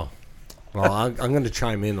 Wow. Well, I'm going to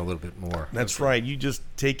chime in a little bit more. That's right. You just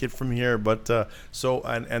take it from here. But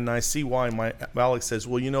and I see why Alex says,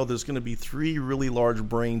 well, there's going to be 3 really large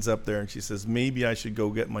brains up there, and she says maybe I should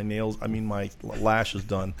go get my lashes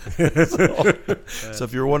done. So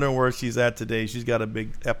if you're wondering where she's at today, she's got a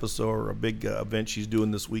big episode or a big event she's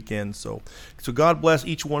doing this weekend. So God bless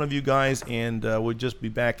each one of you guys, and we'll just be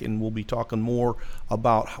back, and we'll be talking more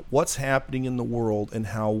about what's happening in the world and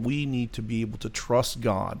how we need to be able to trust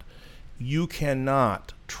God. You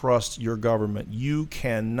cannot trust your government. You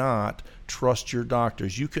cannot trust your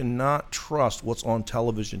doctors. You cannot trust what's on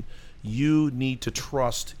television. You need to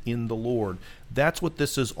trust in the Lord. That's what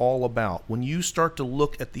this is all about. When you start to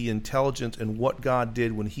look at the intelligence and what God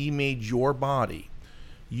did when He made your body,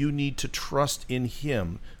 you need to trust in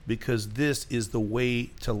Him, because this is the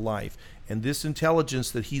way to life. And this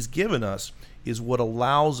intelligence that He's given us is what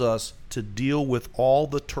allows us to deal with all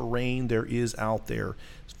the terrain there is out there.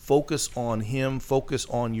 Focus on Him, focus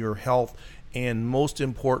on your health, and most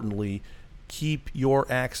importantly, keep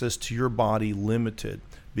your access to your body limited,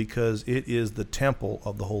 because it is the temple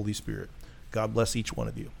of the Holy Spirit. God bless each one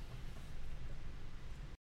of you.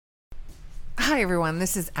 Hi, everyone.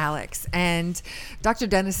 This is Alex, and Dr.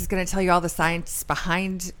 Dennis is going to tell you all the science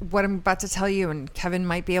behind what I'm about to tell you, and Kevin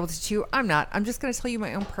might be able to too. I'm not. I'm just going to tell you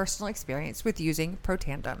my own personal experience with using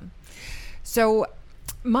Protandim. So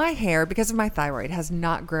my hair, because of my thyroid, has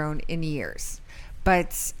not grown in years,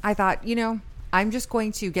 but I thought, I'm just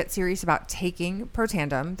going to get serious about taking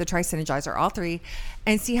Protandim, the Tri-Synergizer, all 3,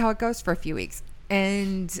 and see how it goes for a few weeks.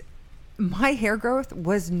 And my hair growth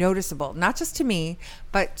was noticeable, not just to me,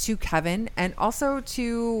 but to Kevin, and also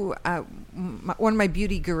to one of my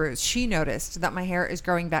beauty gurus. She noticed that my hair is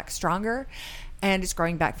growing back stronger and it's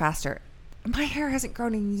growing back faster. My hair hasn't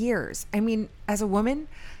grown in years. I mean, as a woman,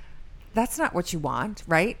 that's not what you want,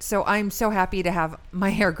 right? So I'm so happy to have my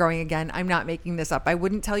hair growing again. I'm not making this up. I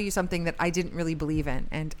wouldn't tell you something that I didn't really believe in,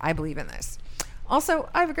 and I believe in this. Also,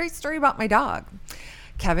 I have a great story about my dog.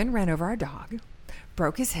 Kevin ran over our dog,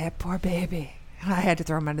 broke his hip, poor baby. I had to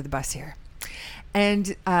throw him under the bus here.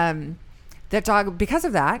 And that dog, because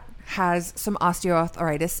of that, has some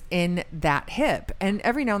osteoarthritis in that hip. And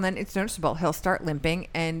every now and then it's noticeable. He'll start limping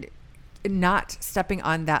and not stepping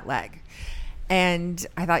on that leg. And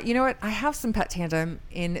I thought, you know what? I have some Protandim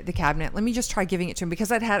in the cabinet. Let me just try giving it to him, because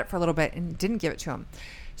I'd had it for a little bit and didn't give it to him.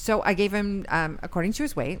 So I gave him, according to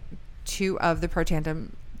his weight, 2 of the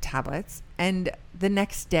Protandim tablets. And the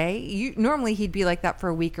next day, normally he'd be like that for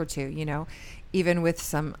a week or 2, even with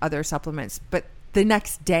some other supplements. But the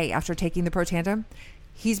next day after taking the Protandim,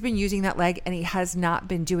 he's been using that leg, and he has not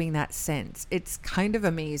been doing that since. It's kind of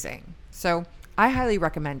amazing. So I highly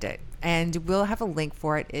recommend it, and we'll have a link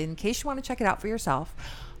for it in case you want to check it out for yourself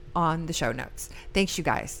on the show notes. Thanks, you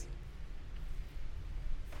guys.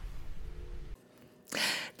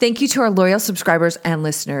 Thank you to our loyal subscribers and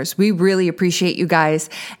listeners. We really appreciate you guys.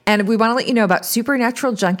 And we want to let you know about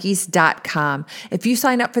supernaturalJunkies.com. If you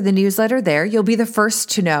sign up for the newsletter there, you'll be the first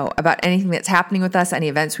to know about anything that's happening with us, any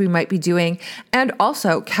events we might be doing. And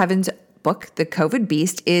also, Kevin's book, The COVID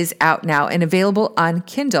Beast, is out now and available on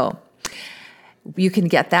Kindle. You can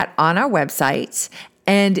get that on our website.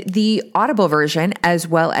 And the Audible version, as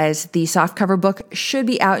well as the softcover book, should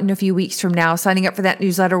be out in a few weeks from now. Signing up for that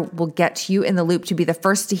newsletter will get you in the loop to be the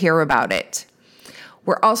first to hear about it.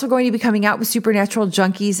 We're also going to be coming out with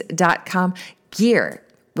supernaturalJunkies.com gear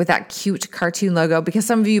with that cute cartoon logo, because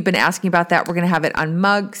some of you have been asking about that. We're going to have it on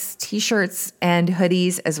mugs, t-shirts, and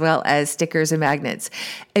hoodies, as well as stickers and magnets.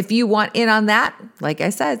 If you want in on that, like I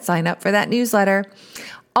said, sign up for that newsletter.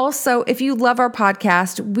 Also, if you love our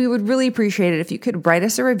podcast, we would really appreciate it if you could write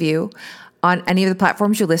us a review on any of the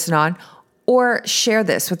platforms you listen on, or share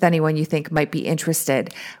this with anyone you think might be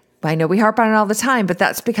interested. I know we harp on it all the time, but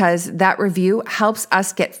that's because that review helps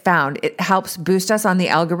us get found. It helps boost us on the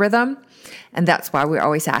algorithm. And that's why we're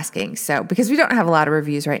always asking. So, because we don't have a lot of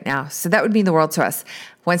reviews right now. So that would mean the world to us.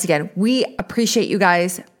 Once again, we appreciate you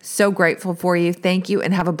guys. So grateful for you. Thank you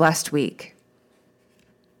and have a blessed week.